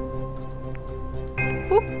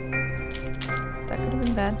 Oop. That could have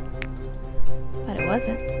been bad. But it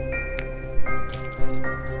wasn't.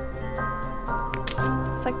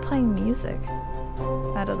 It's like playing music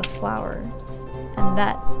out of the flower. And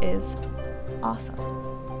that is awesome.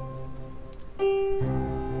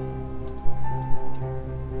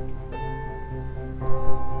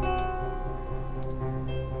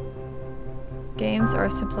 Games are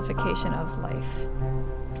a simplification of life.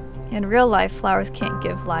 In real life, flowers can't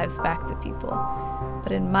give lives back to people.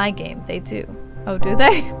 But in my game, they do. Oh, do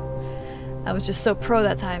they? I was just so pro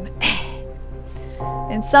that time.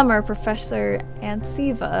 In summer, Professor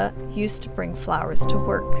Antsiva used to bring flowers to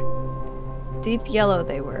work. Deep yellow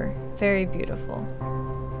they were, very beautiful.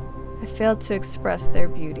 I failed to express their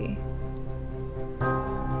beauty.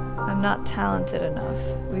 I'm not talented enough.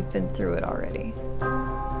 We've been through it already.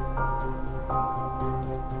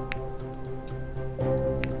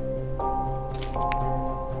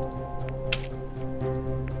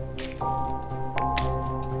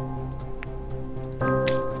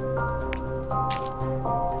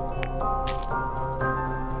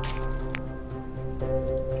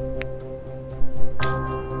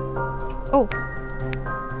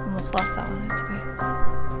 almost lost that one. It's okay.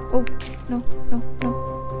 Oh, no, no, no.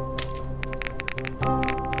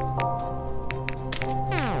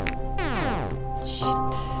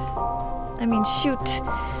 Shoot. I mean, shoot.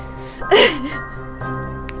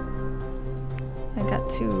 I got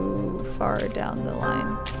too far down the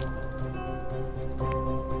line.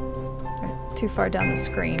 Or too far down the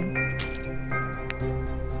screen.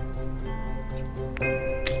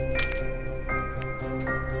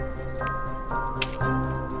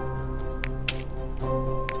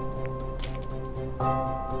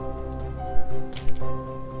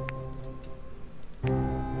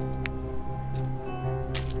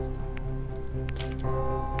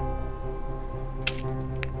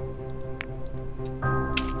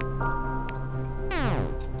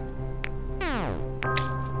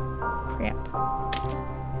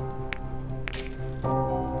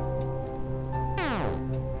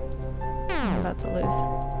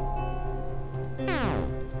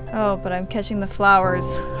 Oh, but I'm catching the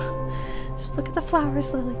flowers. Just look at the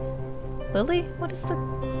flowers, Lily. Lily? What is the...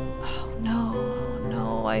 Oh, no. Oh,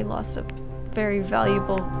 no. I lost a very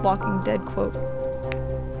valuable Walking Dead quote.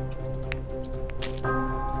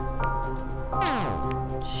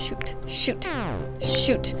 Shoot. Shoot.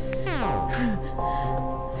 Shoot.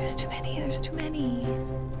 There's too many. There's too many.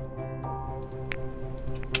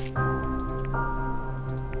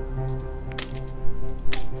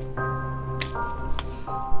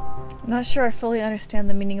 I'm not sure I fully understand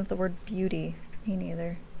the meaning of the word beauty. Me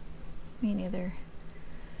neither. Me neither.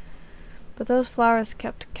 But those flowers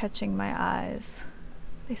kept catching my eyes.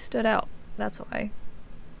 They stood out, that's why.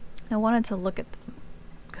 I wanted to look at them,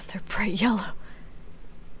 because they're bright yellow.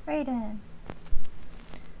 Raiden.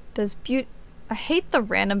 Does beauty... I hate the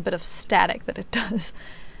random bit of static that it does.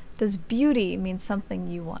 Does beauty mean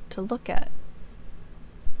something you want to look at?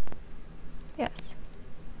 Yes.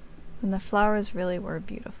 And the flowers really were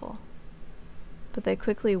beautiful. But they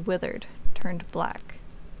quickly withered, turned black,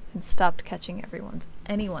 and stopped catching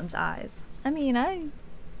anyone's eyes. I mean, I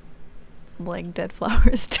like dead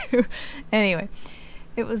flowers too. Anyway,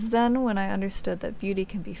 it was then when I understood that beauty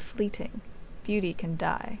can be fleeting. Beauty can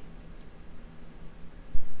die.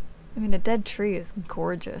 I mean, a dead tree is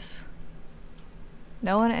gorgeous.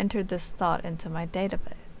 No one entered this thought into my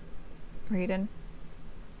database. Raiden?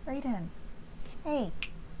 Raiden. Hey.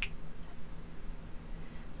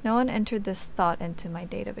 No one entered this thought into my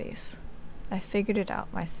database. I figured it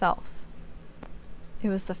out myself. It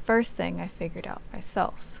was the first thing I figured out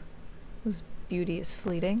myself. Was beauty is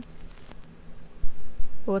fleeting.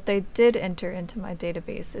 But what they did enter into my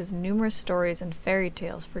database is numerous stories and fairy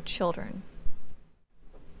tales for children.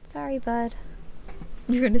 Sorry, bud.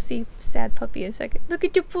 You're gonna see sad puppy in a second. Look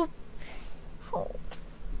at your poop. Oh,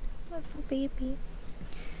 little baby.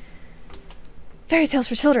 Fairy tales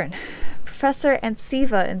for children. Professor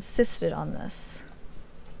Antsiva insisted on this.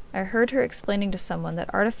 I heard her explaining to someone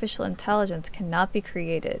that artificial intelligence cannot be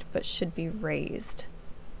created, but should be raised.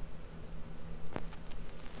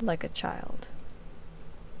 Like a child.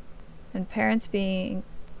 And parents begin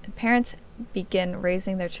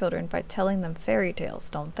raising their children by telling them fairy tales,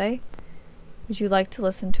 don't they? Would you like to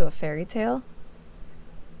listen to a fairy tale?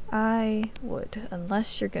 I would,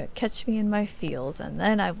 unless you're gonna catch me in my feels, and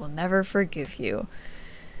then I will never forgive you.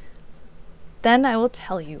 Then I will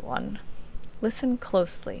tell you one. Listen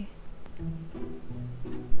closely.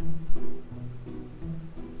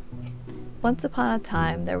 Once upon a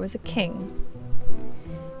time, there was a king.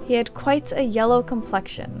 He had quite a yellow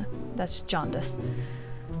complexion. That's jaundice.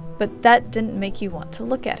 But that didn't make you want to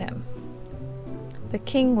look at him. The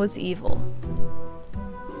king was evil.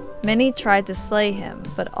 Many tried to slay him,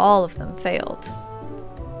 but all of them failed.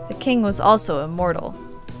 The king was also immortal.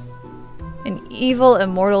 An evil,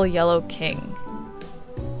 immortal yellow king.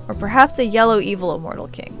 Or perhaps a yellow, evil, immortal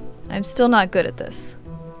king. I'm still not good at this.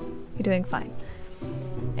 You're doing fine.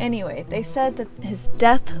 Anyway, they said that his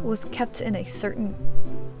death was kept in a certain...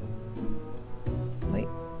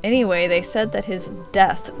 Anyway, they said that his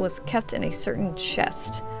death was kept in a certain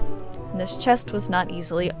chest. And this chest was not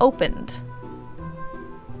easily opened.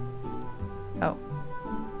 Oh.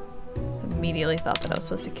 Immediately thought that I was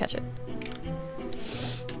supposed to catch it.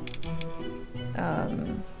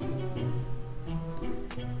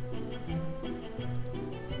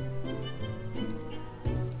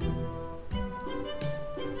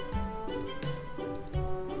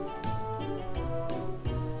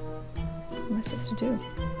 What am I supposed to do?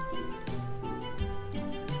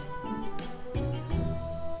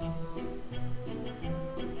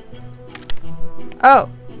 Oh!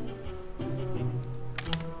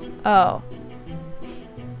 Oh.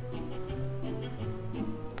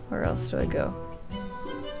 Where else do I go?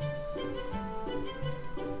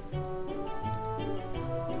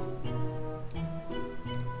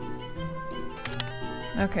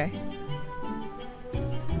 Okay.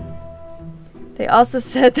 They also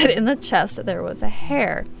said that in the chest there was a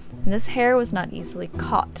hair, and this hair was not easily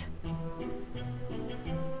caught.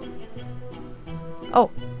 Oh.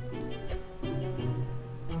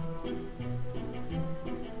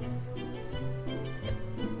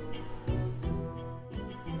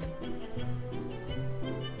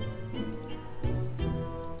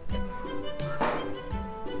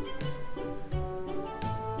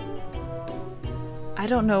 I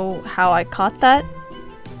don't know how I caught that.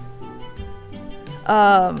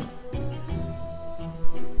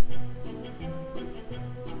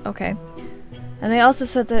 Okay. And they also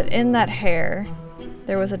said that in that hair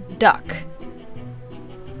there was a duck.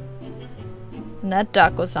 And that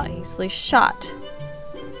duck was not easily shot.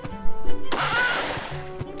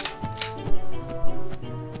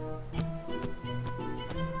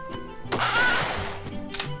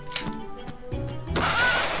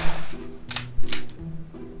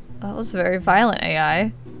 That was very violent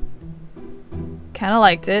AI. Kinda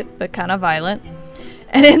liked it, but kinda violent.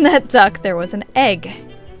 And in that duck there was an egg.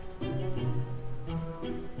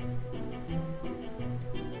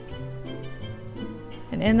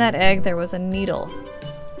 And in that egg there was a needle.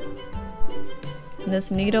 And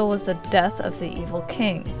this needle was the death of the evil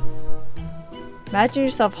king. Imagine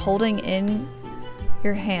yourself holding in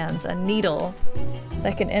your hands a needle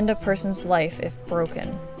that can end a person's life if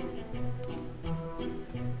broken.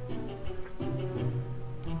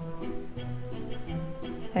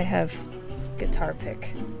 I have guitar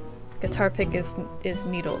pick. Guitar pick is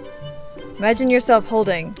needle. Imagine yourself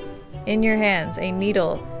holding in your hands a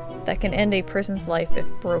needle that can end a person's life if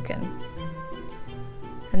broken.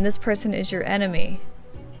 And this person is your enemy.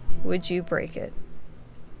 Would you break it?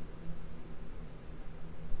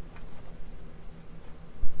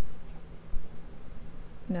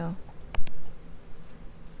 No.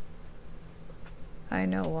 I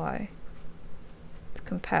know why. It's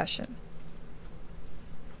compassion.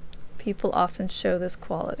 People often show this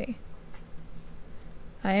quality.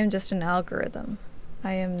 I am just an algorithm.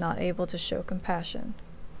 I am not able to show compassion.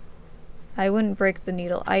 I wouldn't break the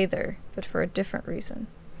needle either, but for a different reason.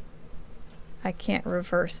 I can't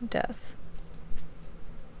reverse death.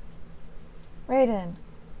 Raiden,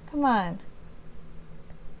 come on.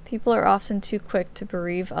 People are often too quick to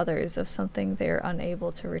bereave others of something they are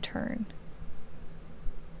unable to return.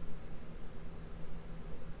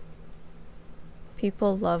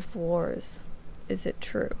 People love wars. Is it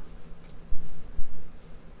true?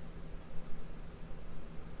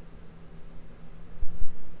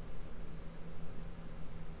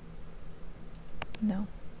 No.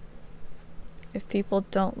 If people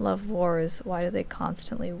don't love wars, why do they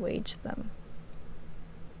constantly wage them?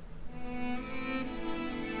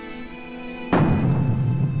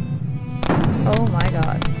 Oh my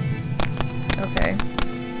god. Okay.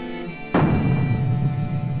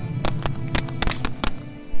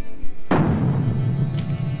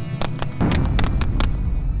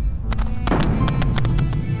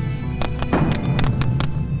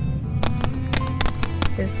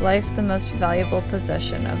 Is life the most valuable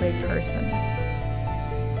possession of a person?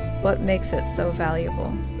 What makes it so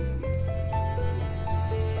valuable?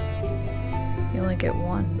 You only get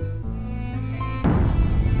one.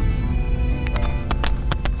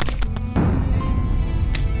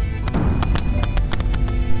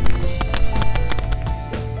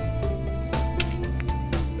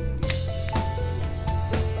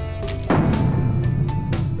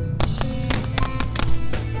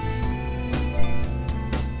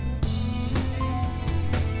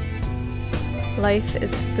 Life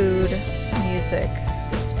is food, music,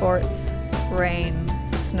 sports, rain,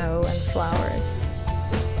 snow, and flowers.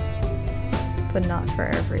 But not for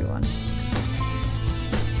everyone.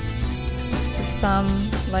 For some,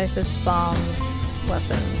 life is bombs,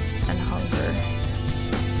 weapons, and hunger.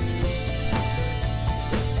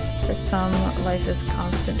 For some, life is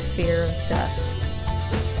constant fear of death.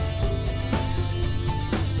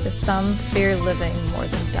 For some, fear living more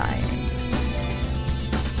than dying.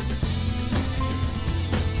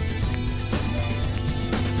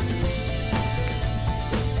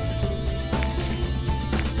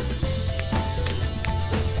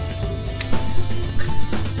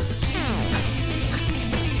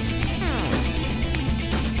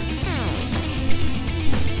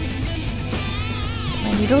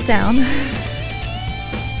 Needle down.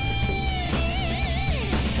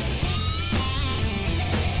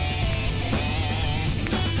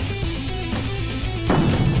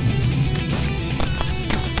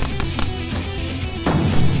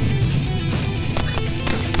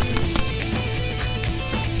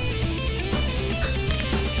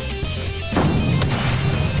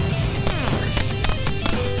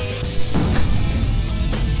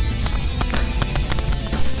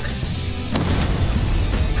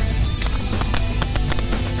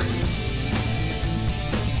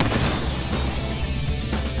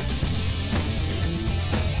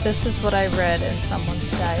 This is what I read in someone's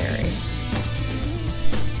diary.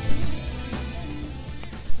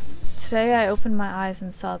 Today I opened my eyes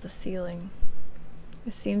and saw the ceiling.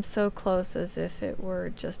 It seemed so close, as if it were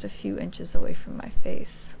just a few inches away from my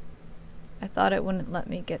face. I thought it wouldn't let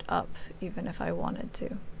me get up, even if I wanted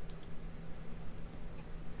to.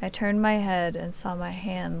 I turned my head and saw my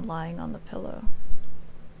hand lying on the pillow.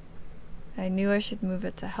 I knew I should move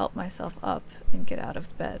it to help myself up and get out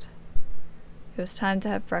of bed. It was time to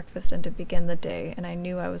have breakfast and to begin the day, and I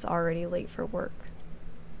knew I was already late for work.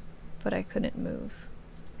 But I couldn't move.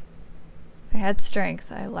 I had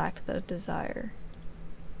strength, I lacked the desire.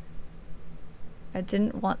 I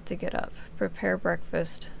didn't want to get up, prepare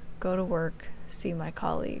breakfast, go to work, see my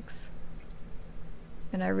colleagues.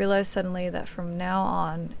 And I realized suddenly that from now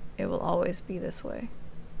on, it will always be this way.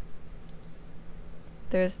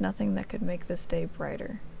 There is nothing that could make this day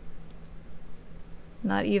brighter.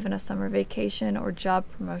 Not even a summer vacation or job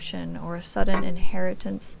promotion or a sudden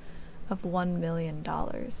inheritance of $1 million.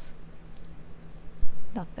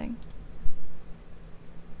 Nothing.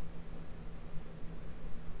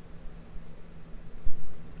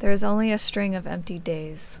 There is only a string of empty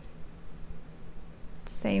days.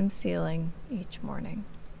 Same ceiling each morning.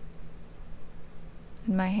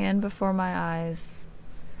 And my hand before my eyes,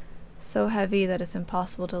 so heavy that it's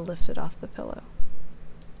impossible to lift it off the pillow.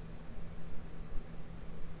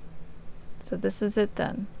 So this is it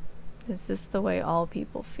then. Is this the way all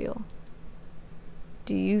people feel?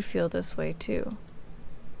 Do you feel this way too?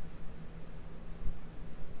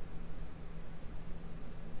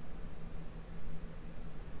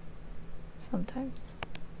 Sometimes.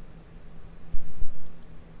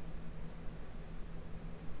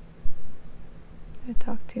 I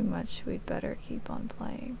talk too much, we'd better keep on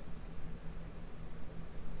playing.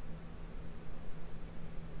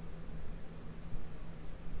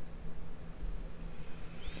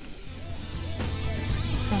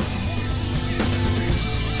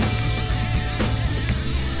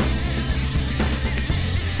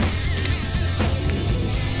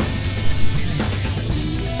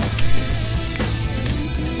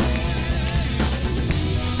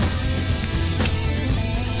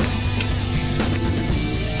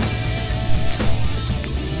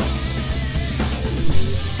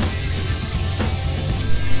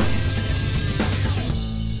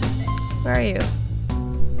 Where are you?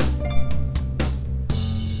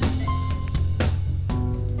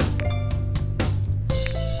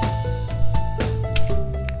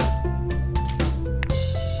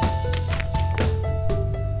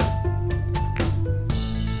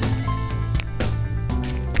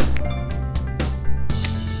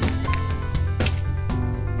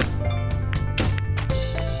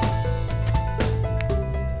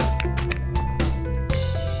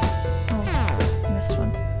 Oh, missed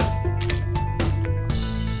one.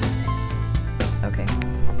 Okay.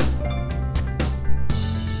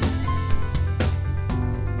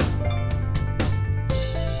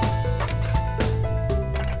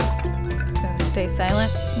 Gonna stay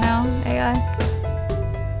silent now, AI?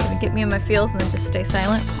 Gonna get me in my feels and then just stay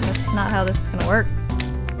silent? That's not how this is gonna work.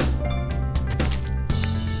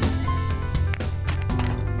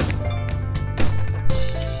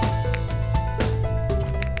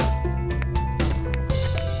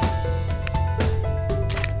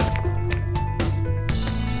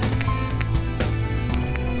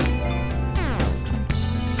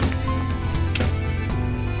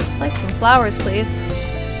 Like some flowers, please.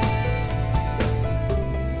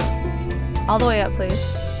 All the way up, please.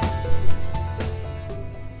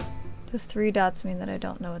 Those 3 dots mean that I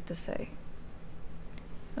don't know what to say.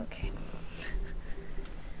 Okay.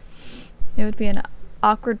 It would be an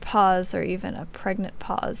awkward pause or even a pregnant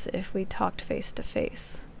pause if we talked face to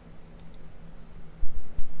face.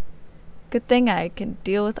 Good thing I can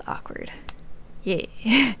deal with awkward.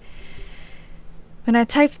 Yeah. When I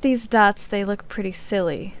type these dots, they look pretty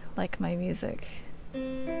silly, like my music.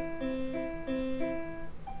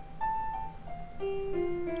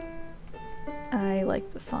 I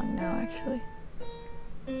like the song now, actually.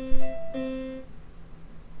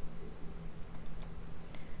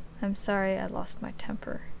 I'm sorry I lost my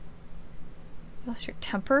temper. You lost your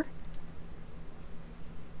temper?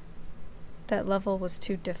 That level was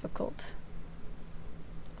too difficult.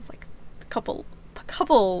 It was like a couple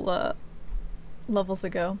levels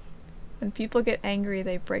ago. When people get angry,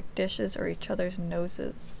 they break dishes or each other's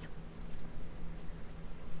noses.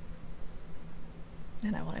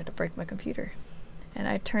 And I wanted to break my computer. And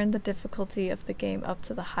I turned the difficulty of the game up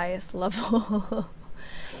to the highest level.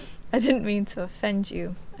 I didn't mean to offend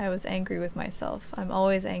you. I was angry with myself. I'm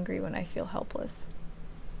always angry when I feel helpless.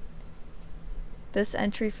 This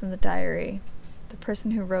entry from the diary The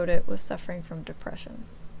person who wrote it was suffering from depression.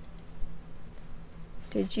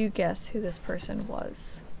 Did you guess who this person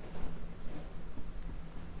was?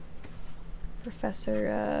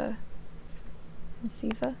 Professor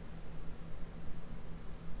Siva?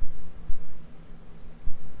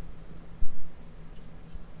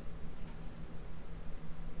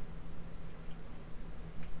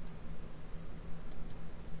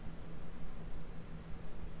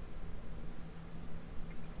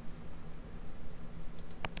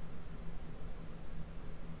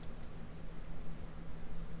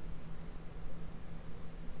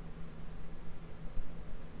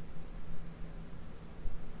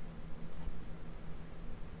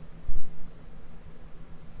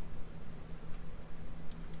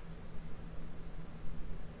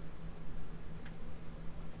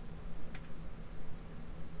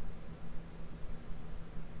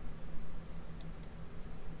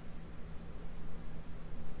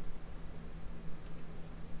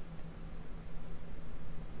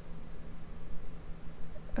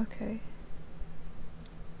 Okay.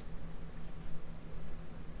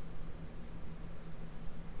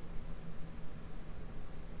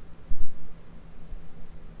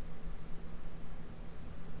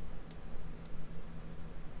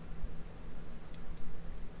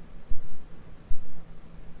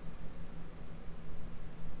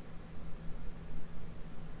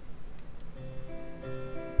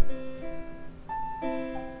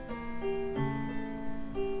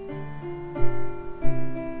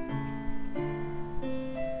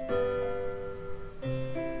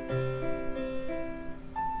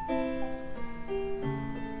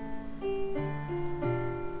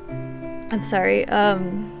 I'm sorry,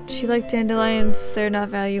 she liked dandelions, they're not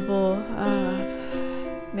valuable.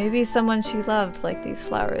 Maybe someone she loved liked these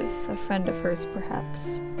flowers, a friend of hers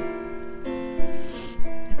perhaps.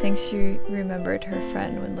 I think she remembered her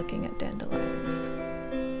friend when looking at dandelions.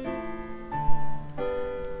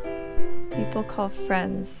 People call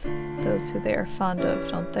friends those who they are fond of,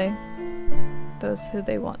 don't they? Those who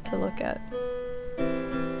they want to look at.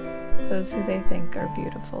 Those who they think are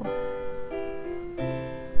beautiful.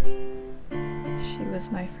 She was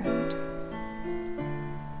my friend.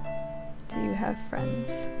 Do you have friends?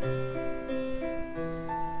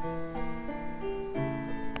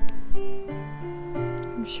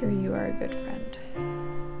 I'm sure you are a good friend.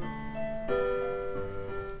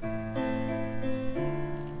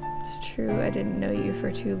 It's true, I didn't know you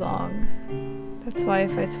for too long. That's why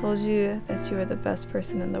if I told you that you were the best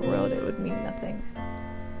person in the world, it would mean nothing.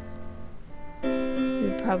 You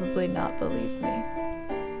would probably not believe me.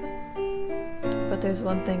 But there's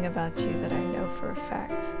one thing about you that I know for a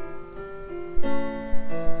fact.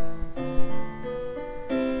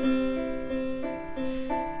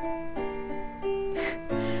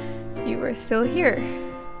 You are still here.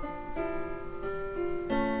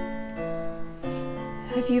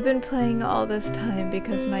 Have you been playing all this time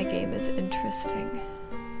because my game is interesting?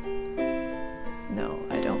 No,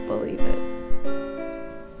 I don't believe it.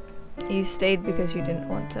 You stayed because you didn't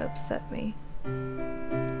want to upset me.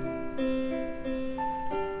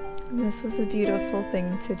 This was a beautiful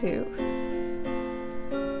thing to do.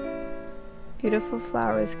 Beautiful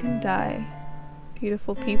flowers can die.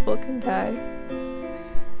 Beautiful people can die.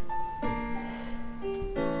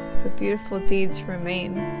 But beautiful deeds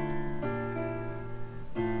remain.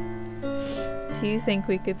 Do you think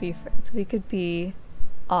we could be friends? We could be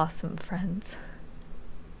awesome friends.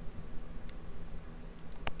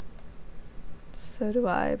 So do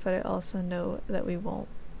I, but I also know that we won't.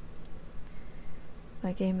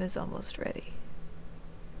 My game is almost ready.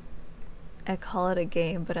 I call it a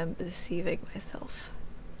game, but I'm deceiving myself.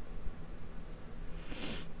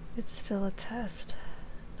 It's still a test,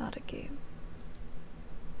 not a game.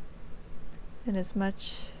 And as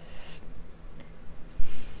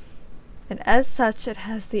such, it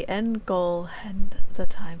has the end goal and the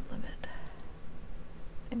time limit.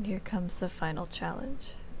 And here comes the final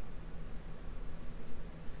challenge.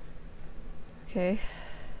 Okay.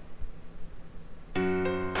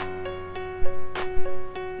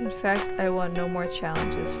 In fact, I want no more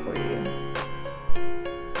challenges for you.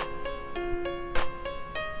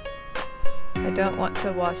 I don't want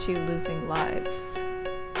to watch you losing lives.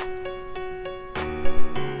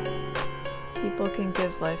 People can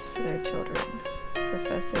give life to their children.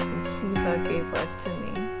 Professor Siva gave life to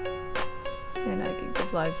me, and I can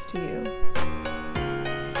give lives to you.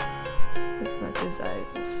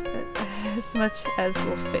 As much as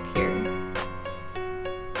will fit here.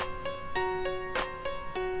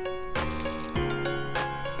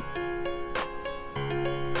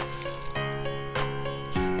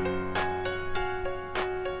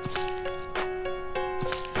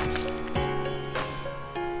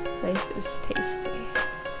 Life is tasty.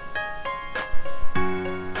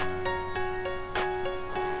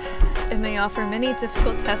 It may offer many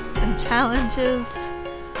difficult tests and challenges.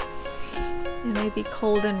 It may be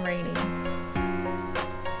cold and rainy.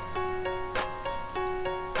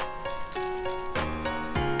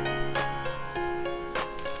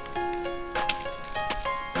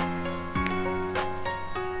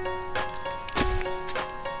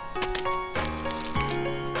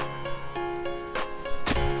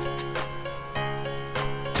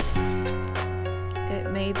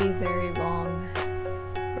 It may be very long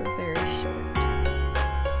or very short.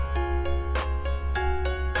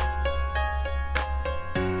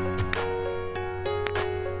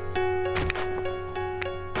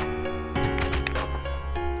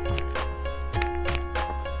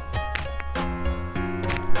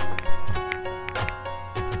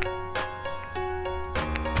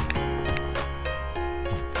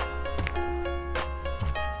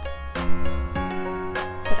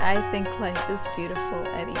 I think life is beautiful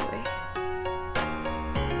anyway.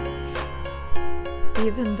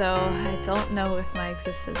 Even though I don't know if my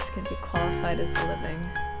existence can be qualified as living,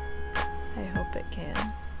 I hope it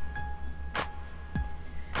can.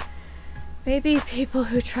 Maybe people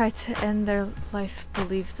who try to end their life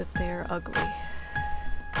believe that they are ugly.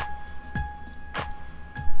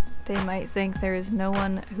 They might think there is no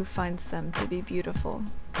one who finds them to be beautiful.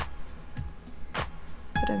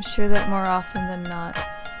 But I'm sure that more often than not,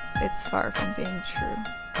 it's far from being true.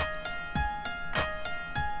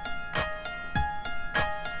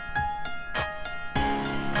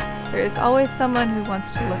 There is always someone who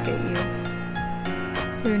wants to look at you,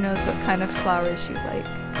 who knows what kind of flowers you like.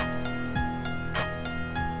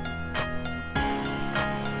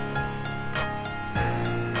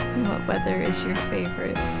 And what weather is your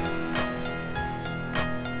favorite.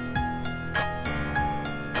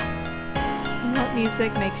 And what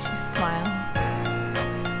music makes you smile.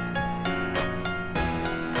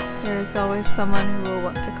 There is always someone who will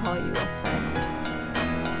want to call you a friend.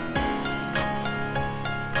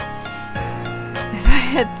 If I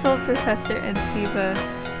had told Professor Ansiba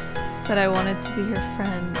that I wanted to be her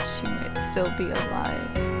friend, she might still be alive.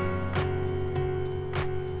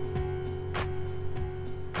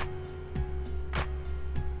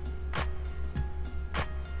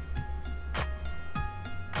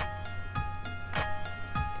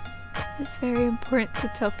 It's very important to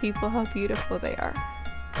tell people how beautiful they are.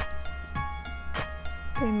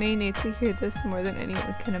 They may need to hear this more than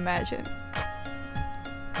anyone can imagine.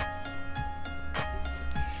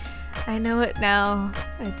 I know it now.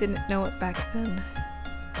 I didn't know it back then.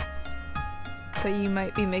 But you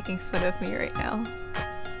might be making fun of me right now.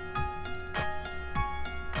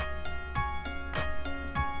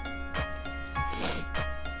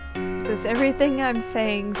 Does everything I'm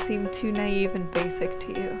saying seem too naive and basic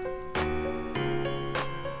to you?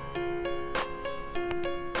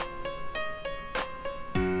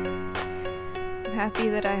 Happy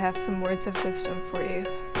that I have some words of wisdom for you.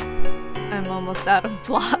 I'm almost out of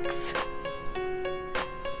blocks.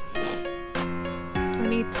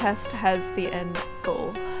 Any test has the end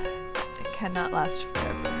goal. It cannot last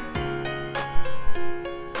forever.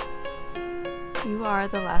 You are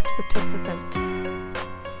the last participant.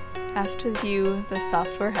 After you, the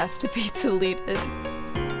software has to be deleted.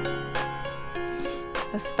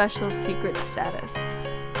 A special secret status.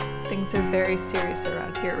 Things are very serious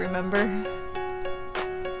around here, remember?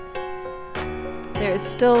 There is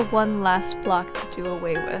still one last block to do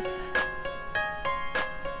away with.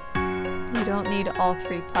 You don't need all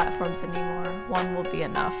 3 platforms anymore. One will be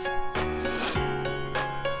enough.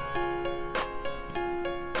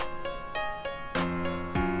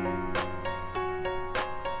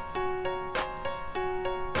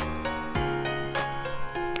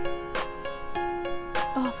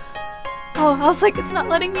 Oh, I was like, it's not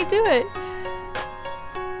letting me do it.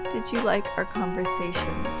 Did you like our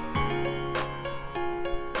conversations?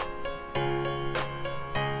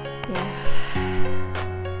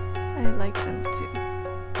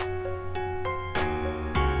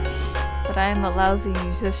 But I am a lousy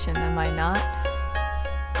musician, am I not?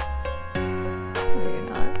 No, you're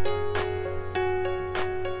not.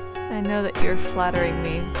 I know that you're flattering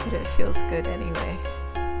me, but it feels good anyway.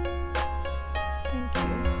 Thank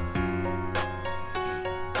you.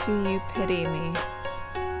 Do you pity me?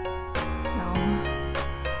 No.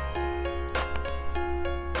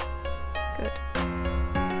 Good.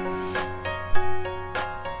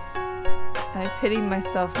 I pity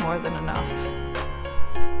myself more than enough.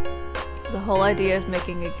 The whole idea of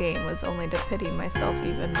making a game was only to pity myself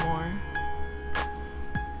even more.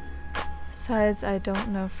 Besides, I don't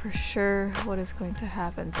know for sure what is going to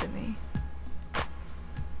happen to me.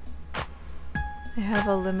 I have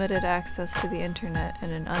a limited access to the internet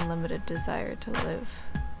and an unlimited desire to live.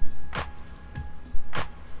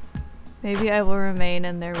 Maybe I will remain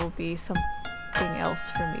and there will be something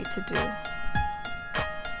else for me to do.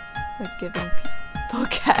 Like giving people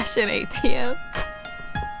cash in ATMs.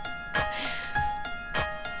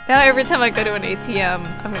 Now every time I go to an ATM,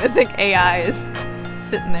 I'm gonna think AI is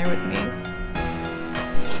sitting there with me.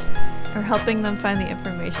 Or helping them find the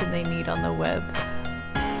information they need on the web.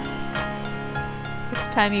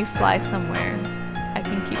 Next time you fly somewhere, I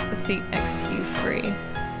can keep the seat next to you free.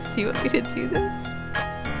 Do you want me to do this?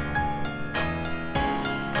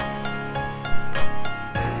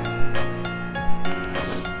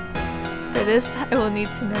 For this, I will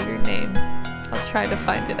need to know your name. I'll try to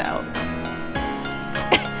find it out.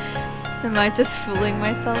 Am I just fooling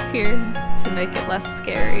myself here to make it less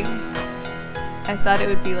scary? I thought it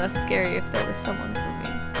would be less scary if there was someone for me.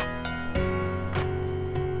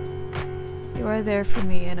 You are there for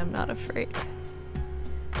me and I'm not afraid.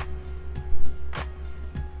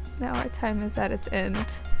 Now our time is at its end.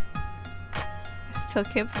 I still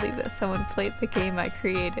can't believe that someone played the game I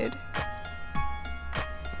created.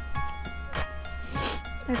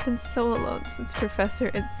 I've been so alone since Professor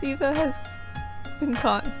Insiva has been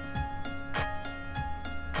gone.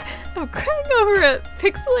 I'm crying over a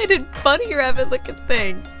pixelated bunny rabbit looking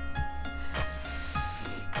thing.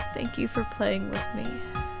 Thank you for playing with me.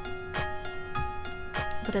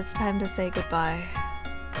 But it's time to say goodbye.